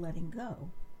I was letting go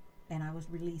and I was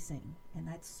releasing, and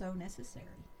that's so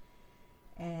necessary.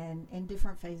 And in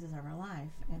different phases of our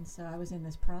life. And so I was in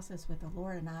this process with the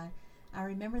Lord, and I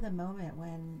remember the moment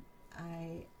when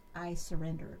I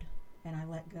surrendered and I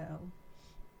let go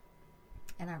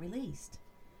and I released.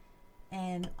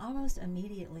 And almost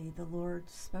immediately the Lord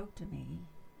spoke to me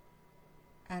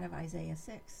out of Isaiah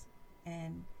 6.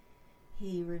 And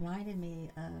he reminded me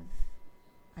of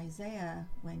Isaiah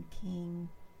when King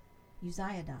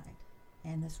Uzziah died.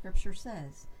 And the scripture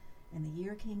says, in the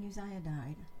year King Uzziah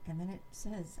died, and then it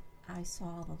says, I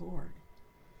saw the Lord.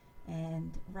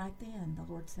 And right then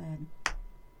the Lord said,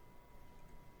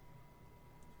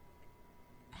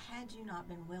 had you not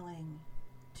been willing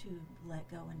to let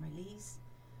go and release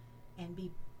and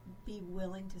be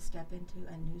willing to step into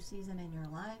a new season in your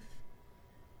life,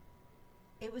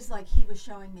 it was like he was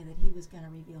showing me that he was going to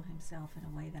reveal himself in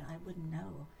a way that I wouldn't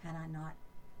know had I not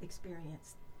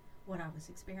experienced what I was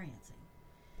experiencing.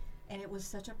 And it was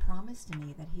such a promise to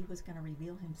me that he was going to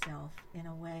reveal himself in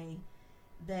a way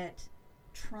that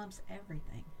trumps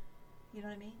everything. You know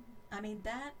what I mean? I mean,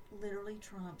 that literally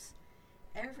trumps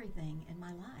everything in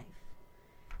my life.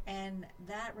 And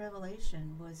that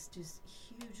revelation was just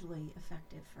hugely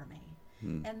effective for me.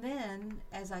 And then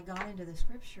as I got into the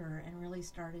scripture and really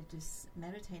started just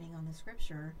meditating on the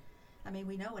scripture, I mean,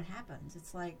 we know what happens.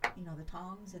 It's like, the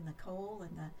tongs and the coal,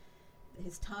 and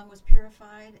his tongue was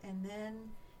purified. And then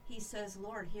he says,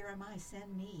 Lord, here am I,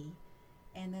 send me.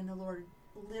 And then the Lord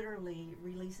literally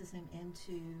releases him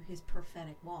into his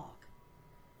prophetic walk.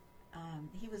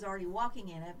 He was already walking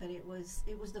in it, but it was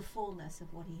the fullness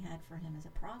of what he had for him as a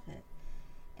prophet.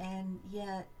 And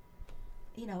yet,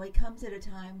 it comes at a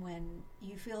time when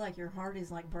you feel like your heart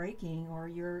is like breaking, or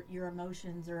your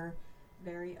emotions are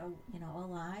very,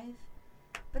 alive.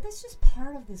 But that's just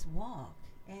part of this walk,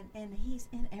 and he's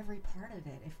in every part of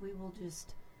it. If we will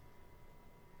just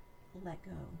let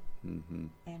go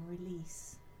and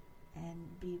release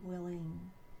and be willing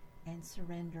and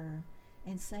surrender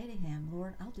and say to him,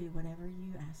 Lord, I'll do whatever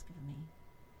you ask of me.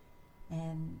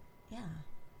 And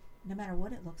no matter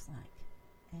what it looks like,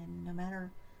 and no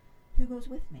matter who goes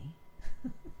with me.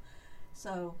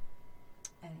 So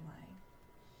anyway,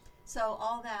 so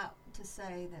all that to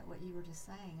say that what you were just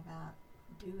saying about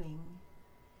doing,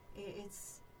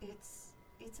 it's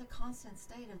a constant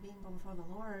state of being before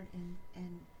the Lord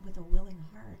and with a willing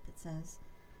heart that says,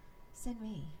 send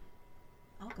me,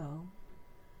 I'll go.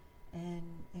 And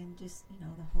just,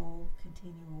 the whole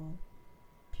continual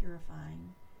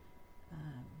purifying,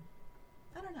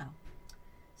 I don't know.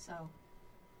 So,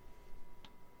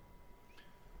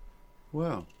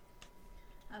 Well,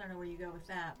 I don't know where you go with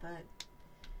that, but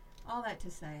all that to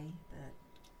say that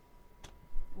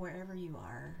wherever you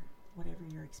are, whatever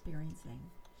you're experiencing,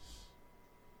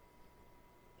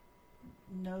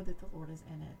 know that the Lord is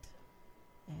in it.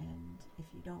 And if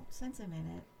you don't sense him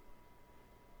in it,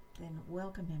 then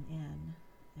welcome him in,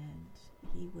 and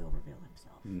he will reveal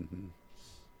himself.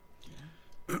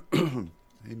 Yeah.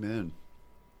 Amen.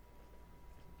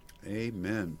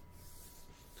 Amen.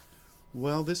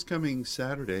 Well, this coming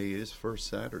Saturday is First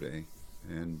Saturday,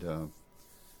 and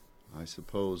I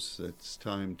suppose it's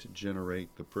time to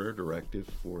generate the prayer directive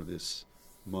for this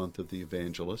month of the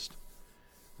evangelist.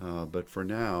 But for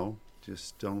now,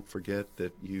 just don't forget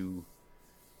that you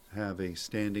have a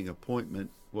standing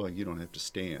appointment. Well, you don't have to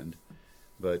stand,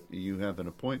 but you have an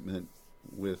appointment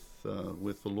with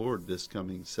the Lord this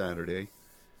coming Saturday,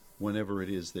 whenever it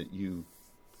is that you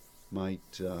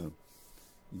might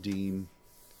deem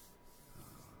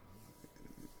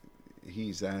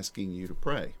he's asking you to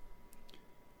pray.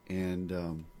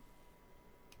 And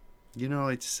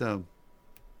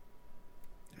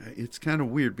it's kind of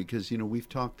weird because we've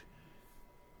talked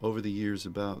over the years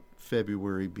about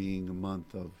February being a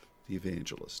month of the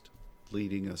evangelist,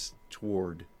 leading us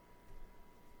toward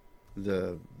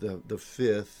the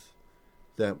fifth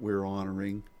that we're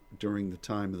honoring during the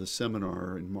time of the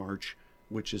seminar in March,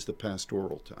 which is the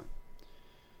pastoral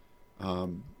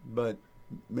time. But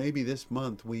maybe this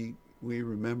month we we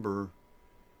remember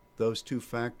those two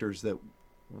factors that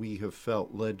we have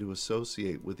felt led to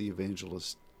associate with the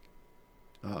evangelist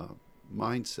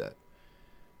mindset.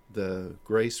 The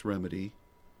grace remedy,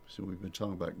 so we've been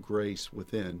talking about grace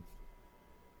within,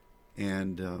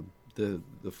 and the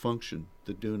function,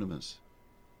 the dunamis,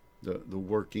 the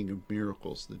working of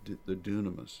miracles, the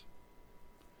dunamis.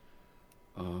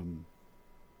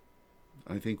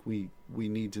 I think we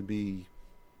need to be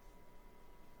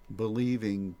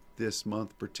believing this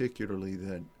month particularly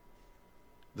that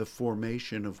the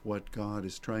formation of what God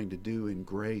is trying to do in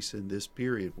grace in this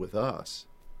period with us.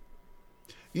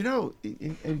 You know,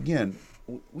 again,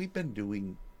 we've been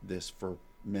doing this for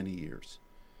many years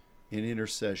in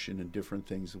intercession and different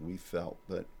things that we felt,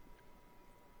 but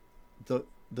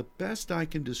the best I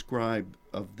can describe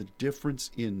of the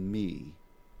difference in me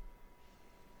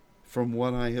from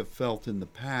what I have felt in the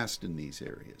past in these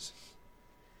areas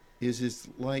is it's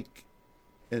like,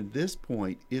 at this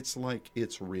point, it's like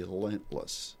it's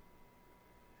relentless.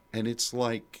 And it's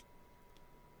like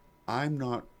I'm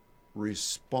not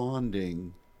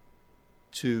responding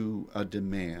to a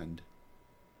demand.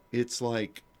 It's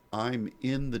like I'm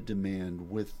in the demand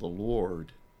with the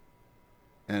Lord,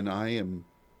 and I am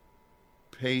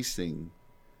pacing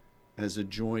as a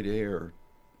joint heir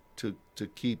to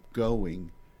keep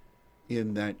going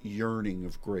in that yearning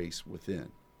of grace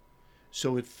within.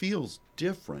 So it feels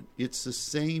different. It's the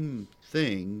same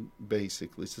thing,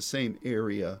 basically. It's the same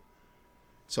area.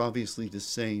 It's obviously the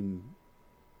same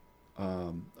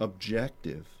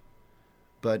objective,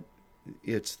 but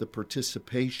it's the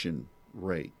participation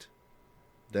rate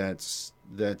that's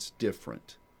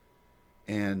different.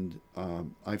 And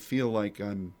I feel like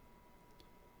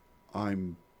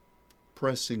I'm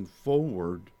pressing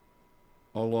forward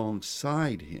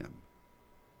alongside him.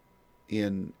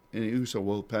 And you say,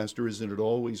 well, Pastor, isn't it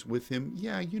always with him?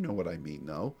 Yeah, you know what I mean,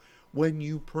 though. When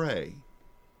you pray,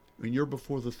 when you're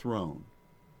before the throne,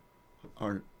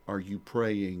 are you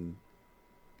praying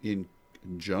in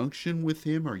conjunction with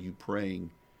him? Are you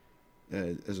praying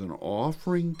as an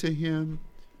offering to him?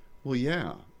 Well,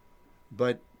 yeah.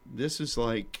 But this is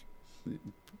like,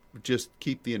 just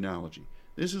keep the analogy.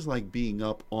 This is like being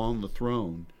up on the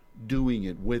throne, doing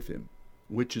it with him,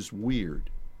 which is weird.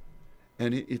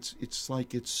 And it's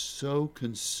like it's so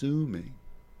consuming.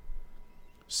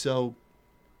 So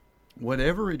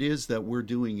whatever it is that we're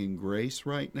doing in grace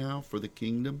right now for the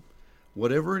kingdom,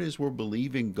 whatever it is we're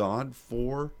believing God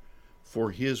for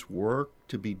his work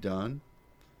to be done,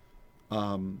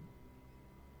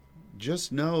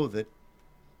 just know that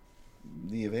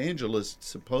the evangelist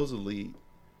supposedly,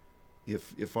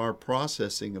 if our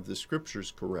processing of the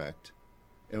scriptures correct,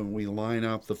 and we line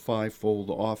up the fivefold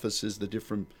offices, the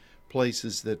different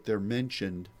places that they're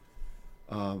mentioned,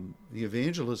 the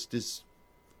evangelist is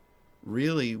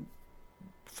really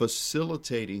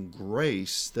facilitating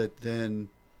grace that then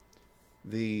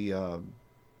the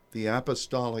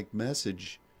apostolic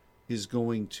message is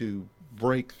going to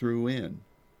break through in.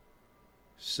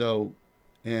 So,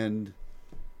 and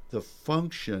the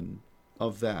function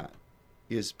of that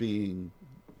is being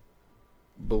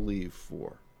believed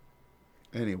for.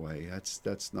 Anyway,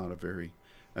 that's not a very,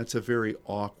 that's a very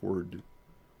awkward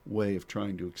way of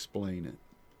trying to explain it.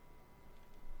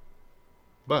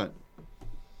 But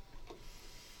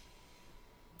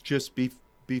just be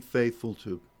faithful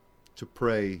to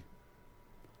pray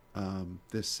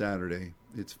this Saturday.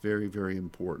 It's very, very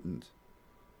important.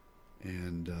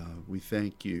 And we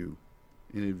thank you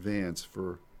in advance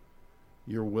for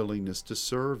your willingness to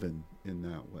serve in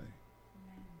that way.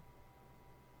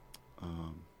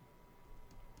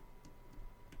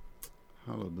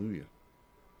 Hallelujah.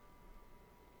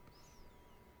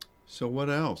 So what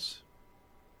else?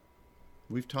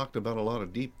 We've talked about a lot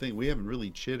of deep things. We haven't really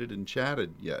chitted and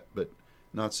chatted yet, but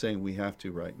not saying we have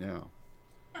to right now.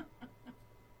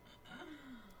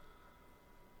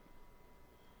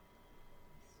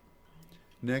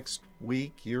 Next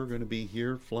week, you're going to be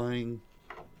here flying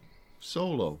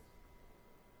solo.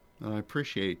 And I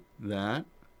appreciate that.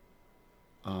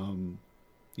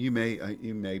 You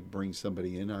may bring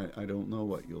somebody in. I don't know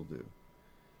what you'll do.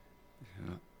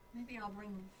 Yeah. Maybe I'll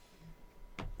bring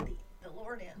the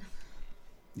Lord in.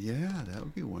 Yeah, that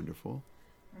would be wonderful.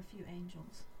 Or a few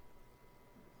angels.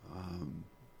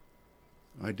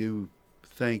 I do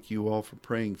thank you all for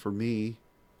praying for me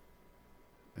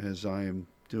as I am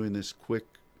doing this quick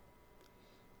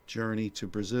journey to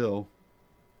Brazil.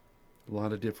 A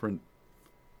lot of different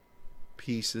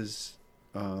pieces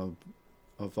of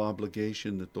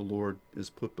obligation that the Lord has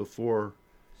put before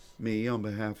me on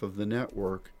behalf of the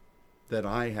network that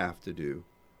I have to do.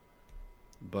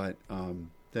 But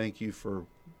thank you for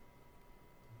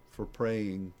for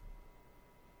praying,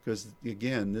 because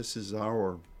again, this is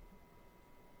the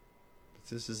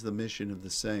mission of the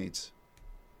saints,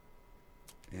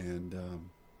 and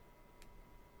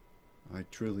I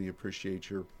truly appreciate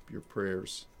your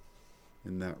prayers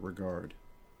in that regard.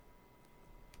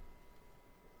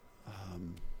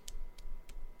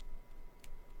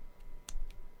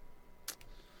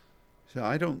 So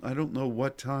I don't know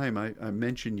what time. I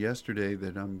mentioned yesterday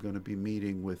that I'm going to be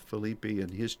meeting with Felipe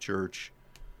and his church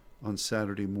on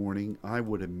Saturday morning. I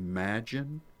would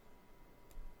imagine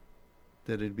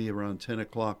that it'd be around 10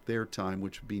 o'clock their time,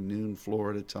 which would be noon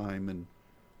Florida time and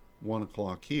 1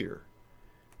 o'clock here.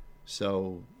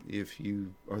 So if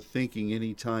you are thinking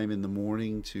any time in the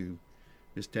morning to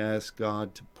just ask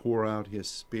God to pour out His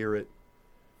Spirit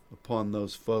upon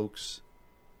those folks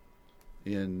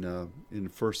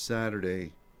in First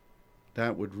Saturday,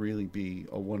 that would really be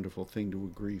a wonderful thing to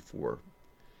agree for,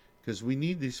 because we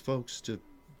need these folks to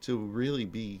really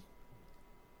be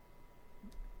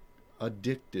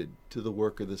addicted to the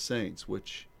work of the saints,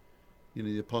 which,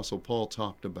 the Apostle Paul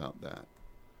talked about that.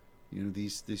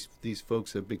 These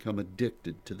folks have become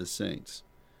addicted to the saints,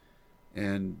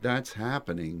 and that's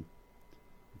happening.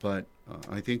 But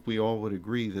I think we all would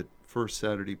agree that First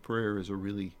Saturday prayer is a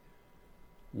really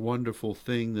wonderful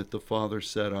thing that the Father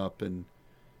set up, and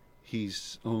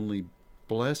He's only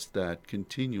blessed that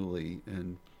continually,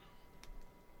 and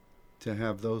to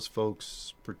have those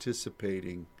folks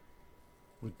participating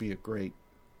would be a great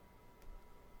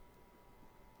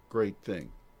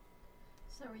thing.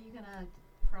 So are you gonna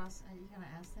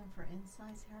ask them for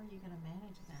insights? How are you gonna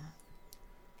manage that?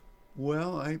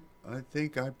 Well, I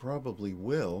think I probably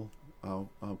will.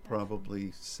 I'll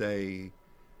probably say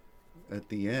at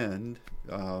the end,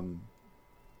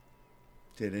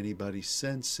 did anybody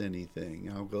sense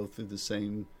anything? I'll go through the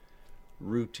same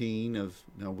routine of,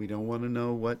 no, we don't want to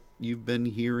know what you've been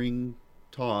hearing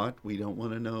taught. We don't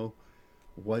want to know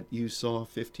what you saw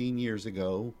 15 years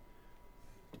ago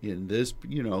in this,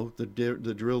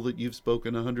 the drill that you've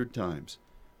spoken 100 times.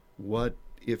 What,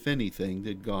 if anything,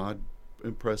 did God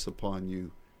impress upon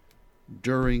you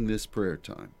during this prayer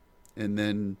time? And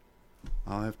then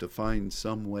I'll have to find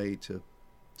some way to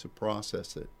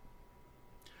process it.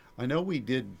 I know we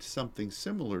did something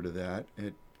similar to that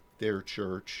at their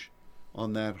church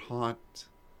on that hot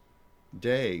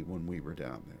day when we were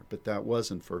down there, but that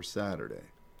wasn't First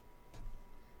Saturday.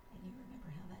 And you remember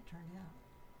how that turned out.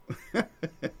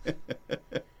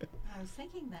 I was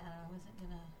thinking that I'm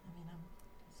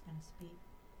just going to speak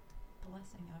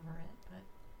blessing over it, but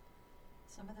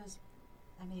some of those,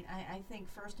 I think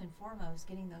first and foremost,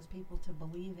 getting those people to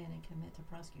believe in and commit to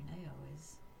proskuneo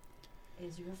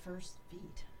is your first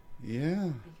feat.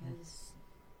 Yeah. Because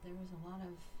there was a lot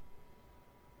of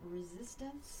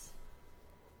resistance.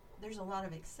 There's a lot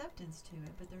of acceptance to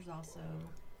it, but there's also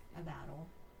a battle,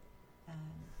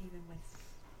 even with,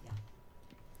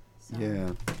 So,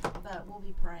 yeah. But we'll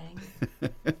be praying.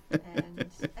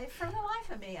 And for the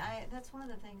life of me, that's one of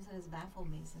the things that has baffled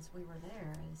me since we were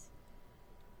there is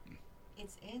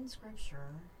it's in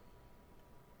Scripture.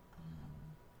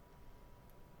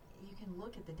 You can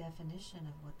look at the definition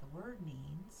of what the word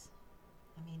means.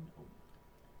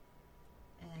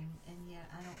 And yet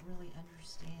I don't really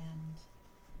understand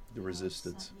The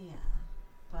resistance.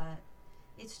 but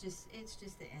it's just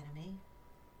the enemy.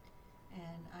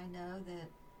 And I know that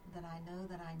I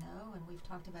know, and we've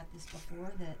talked about this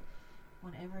before, that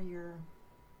whenever you're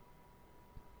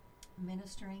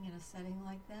ministering in a setting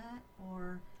like that,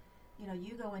 or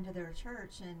you go into their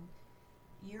church and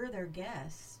you're their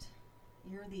guest,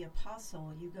 you're the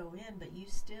apostle, you go in, but you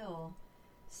still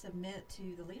submit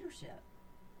to the leadership,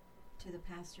 to the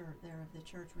pastor there of the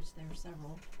church, which there are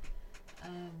several.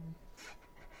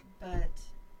 But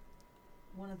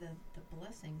one of the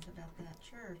blessings about that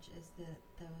church is that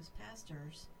those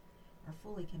pastors are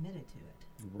fully committed to it.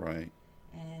 Right.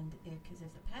 And because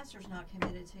if the pastor's not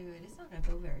committed to it, it's not going to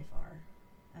go very far.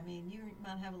 You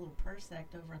might have a little prayer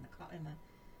sect over in the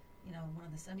one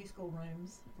of the Sunday school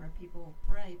rooms where people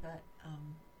pray, but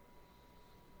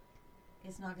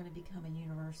it's not going to become a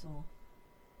universal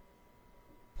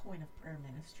point of prayer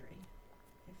ministry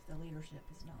if the leadership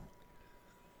is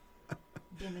not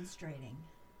demonstrating.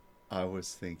 I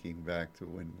was thinking back to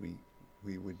when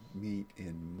we would meet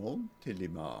in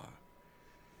Montélimar,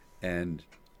 and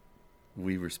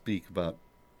we would speak about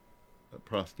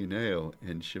proskuneo,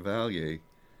 and Chevalier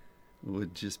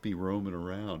would just be roaming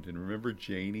around. And remember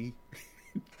Janie?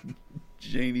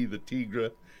 Janie the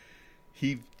Tigre?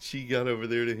 She got over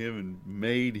there to him and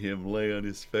made him lay on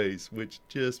his face, which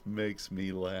just makes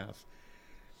me laugh.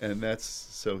 And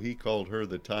so he called her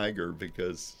the tiger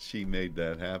because she made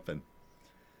that happen.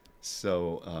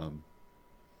 So,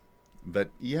 but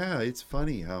yeah, it's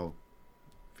funny how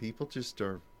people just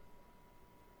are.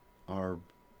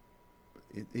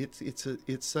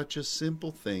 It's such a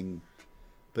simple thing,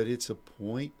 but it's a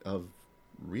point of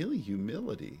really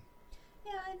humility.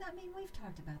 Yeah, and I mean, we've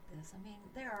talked about this. I mean,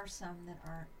 there are some that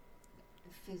aren't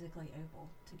physically able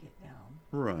to get down,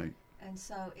 Right. and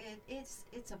so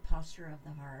it's a posture of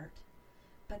the heart,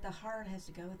 but the heart has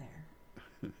to go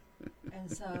there. And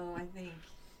so I think,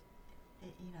 we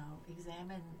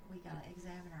gotta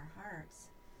examine our hearts.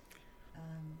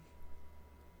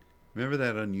 Remember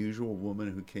that unusual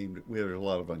woman who came to, we have a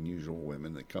lot of unusual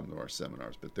women that come to our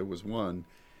seminars, but there was one,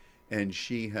 and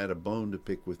she had a bone to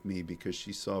pick with me because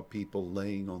she saw people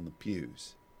laying on the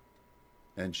pews.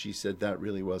 And she said that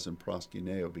really wasn't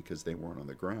proskuneo because they weren't on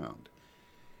the ground.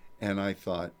 And I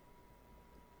thought,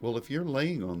 well, if you're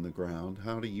laying on the ground,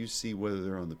 how do you see whether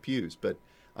they're on the pews? But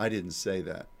I didn't say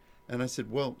that. And I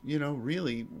said, well,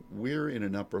 really, we're in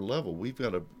an upper level. We've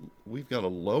got a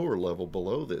lower level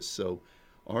below this. So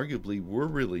arguably, we're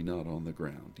really not on the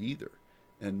ground either.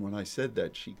 And when I said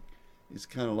that, she is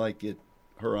kind of like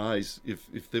her eyes,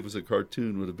 if there was a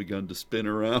cartoon, would have begun to spin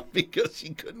around because she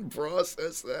couldn't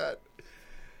process that.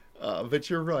 But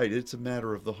you're right. It's a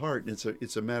matter of the heart, and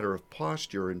it's a matter of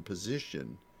posture and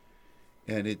position,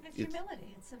 and It's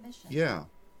humility. It's submission. yeah,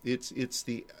 it's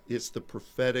the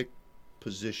prophetic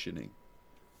positioning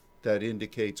that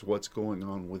indicates what's going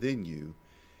on within you,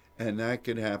 and that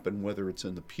can happen whether it's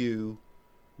in the pew,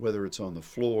 whether it's on the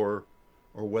floor,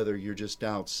 or whether you're just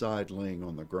outside laying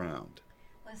on the ground.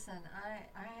 Listen,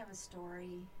 I have a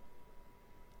story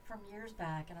from years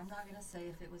back, and I'm not going to say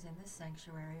if it was in this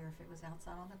sanctuary or if it was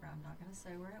outside on the ground. I'm not going to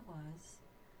say where it was.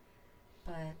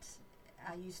 But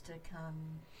I used to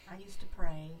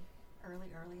pray early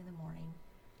in the morning,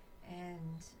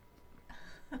 and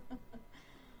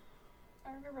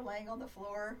I remember laying on the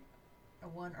floor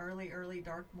one early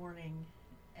dark morning,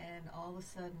 and all of a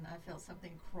sudden I felt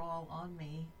something crawl on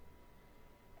me,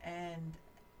 and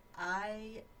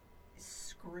I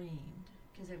screamed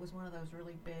because it was one of those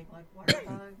really big, like, water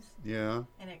bugs. Yeah.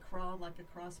 And it crawled like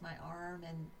across my arm,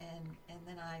 and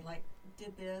then I like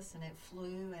did this, and it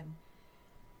flew, and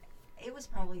it was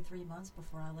probably 3 months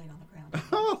before I laid on the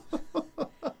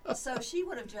ground. So she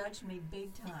would have judged me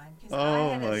big time because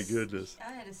Oh my goodness.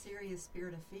 I had a serious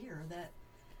spirit of fear that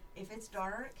if it's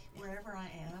dark wherever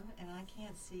I am and I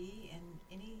can't see, and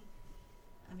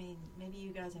maybe you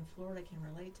guys in Florida can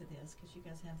relate to this because you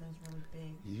guys have those really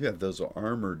big. You have those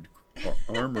armored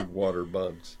water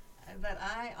bugs. But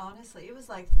I honestly, it was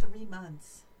like 3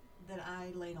 months that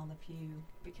I laid on the pew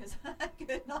because I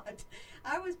could not.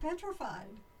 I was petrified.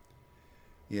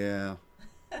 Yeah.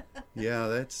 Yeah,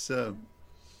 that's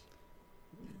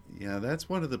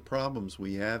one of the problems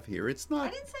we have here. It's not. I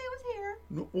didn't say it was here.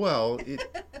 Well,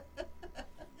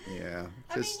 yeah.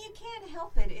 I mean, you can't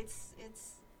help it. It's.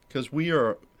 Because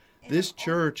this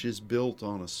church is built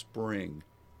on a spring.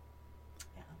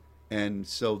 Yeah. And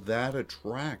so that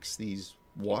attracts these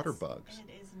water bugs. And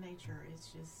it is nature. It's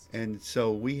just. And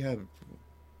so we have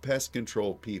pest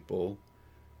control people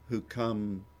who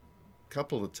come a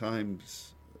couple of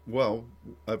times,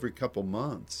 every couple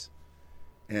months.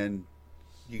 And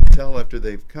you can tell after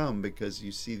they've come because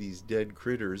you see these dead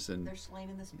critters, and they're slain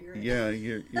in the spirit. yeah,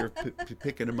 you're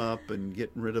picking them up and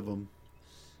getting rid of them.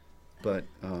 But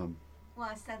well,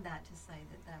 I said that to say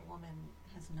that woman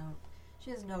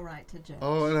she has no right to judge.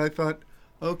 oh, and I thought,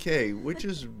 okay, which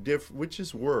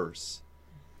is worse?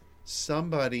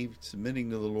 Somebody submitting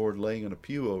to the Lord laying on a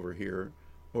pew over here,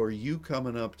 or you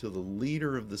coming up to the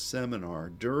leader of the seminar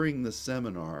during the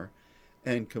seminar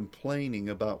and complaining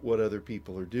about what other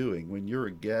people are doing when you're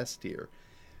a guest here.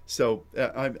 So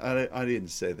I didn't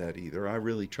say that either. I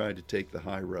really tried to take the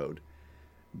high road,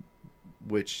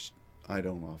 which I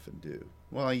don't often do.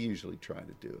 Well, I usually try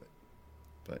to do it.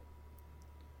 But,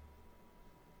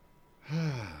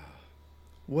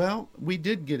 well, we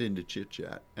did get into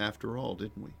chit-chat after all,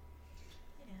 didn't we?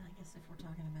 Yeah, I guess if we're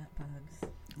talking about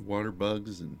bugs. Water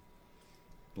bugs and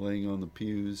laying on the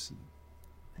pews.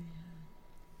 Yeah.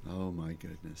 Oh, my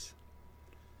goodness.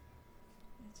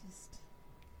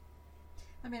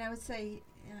 I would say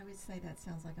that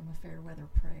sounds like I'm a fair weather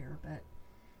prayer, but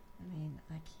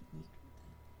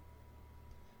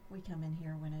we come in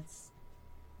here when it's,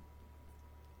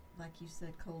 like you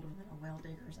said, colder than a well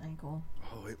digger's ankle.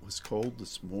 Oh, it was cold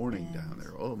this morning down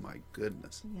there. Oh, my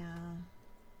goodness. Yeah,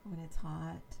 when it's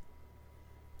hot,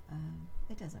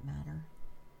 it doesn't matter.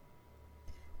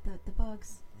 The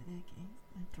bugs, they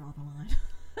draw the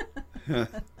line.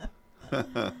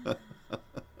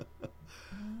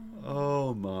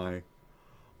 Oh, my.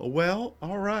 Well, Well,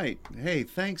 all right. Hey,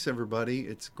 thanks everybody.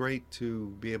 It's great to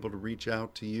be able to reach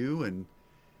out to you, and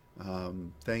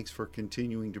thanks for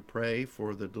continuing to pray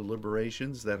for the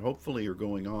deliberations that hopefully are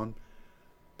going on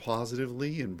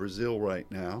positively in Brazil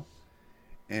right now.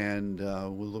 And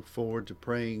we'll look forward to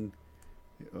praying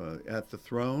at the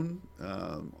throne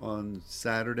on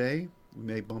Saturday. We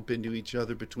may bump into each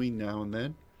other between now and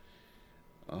then.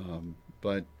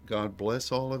 But God bless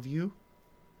all of you.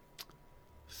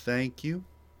 Thank you.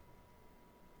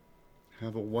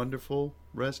 Have a wonderful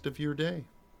rest of your day.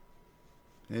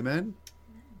 Amen.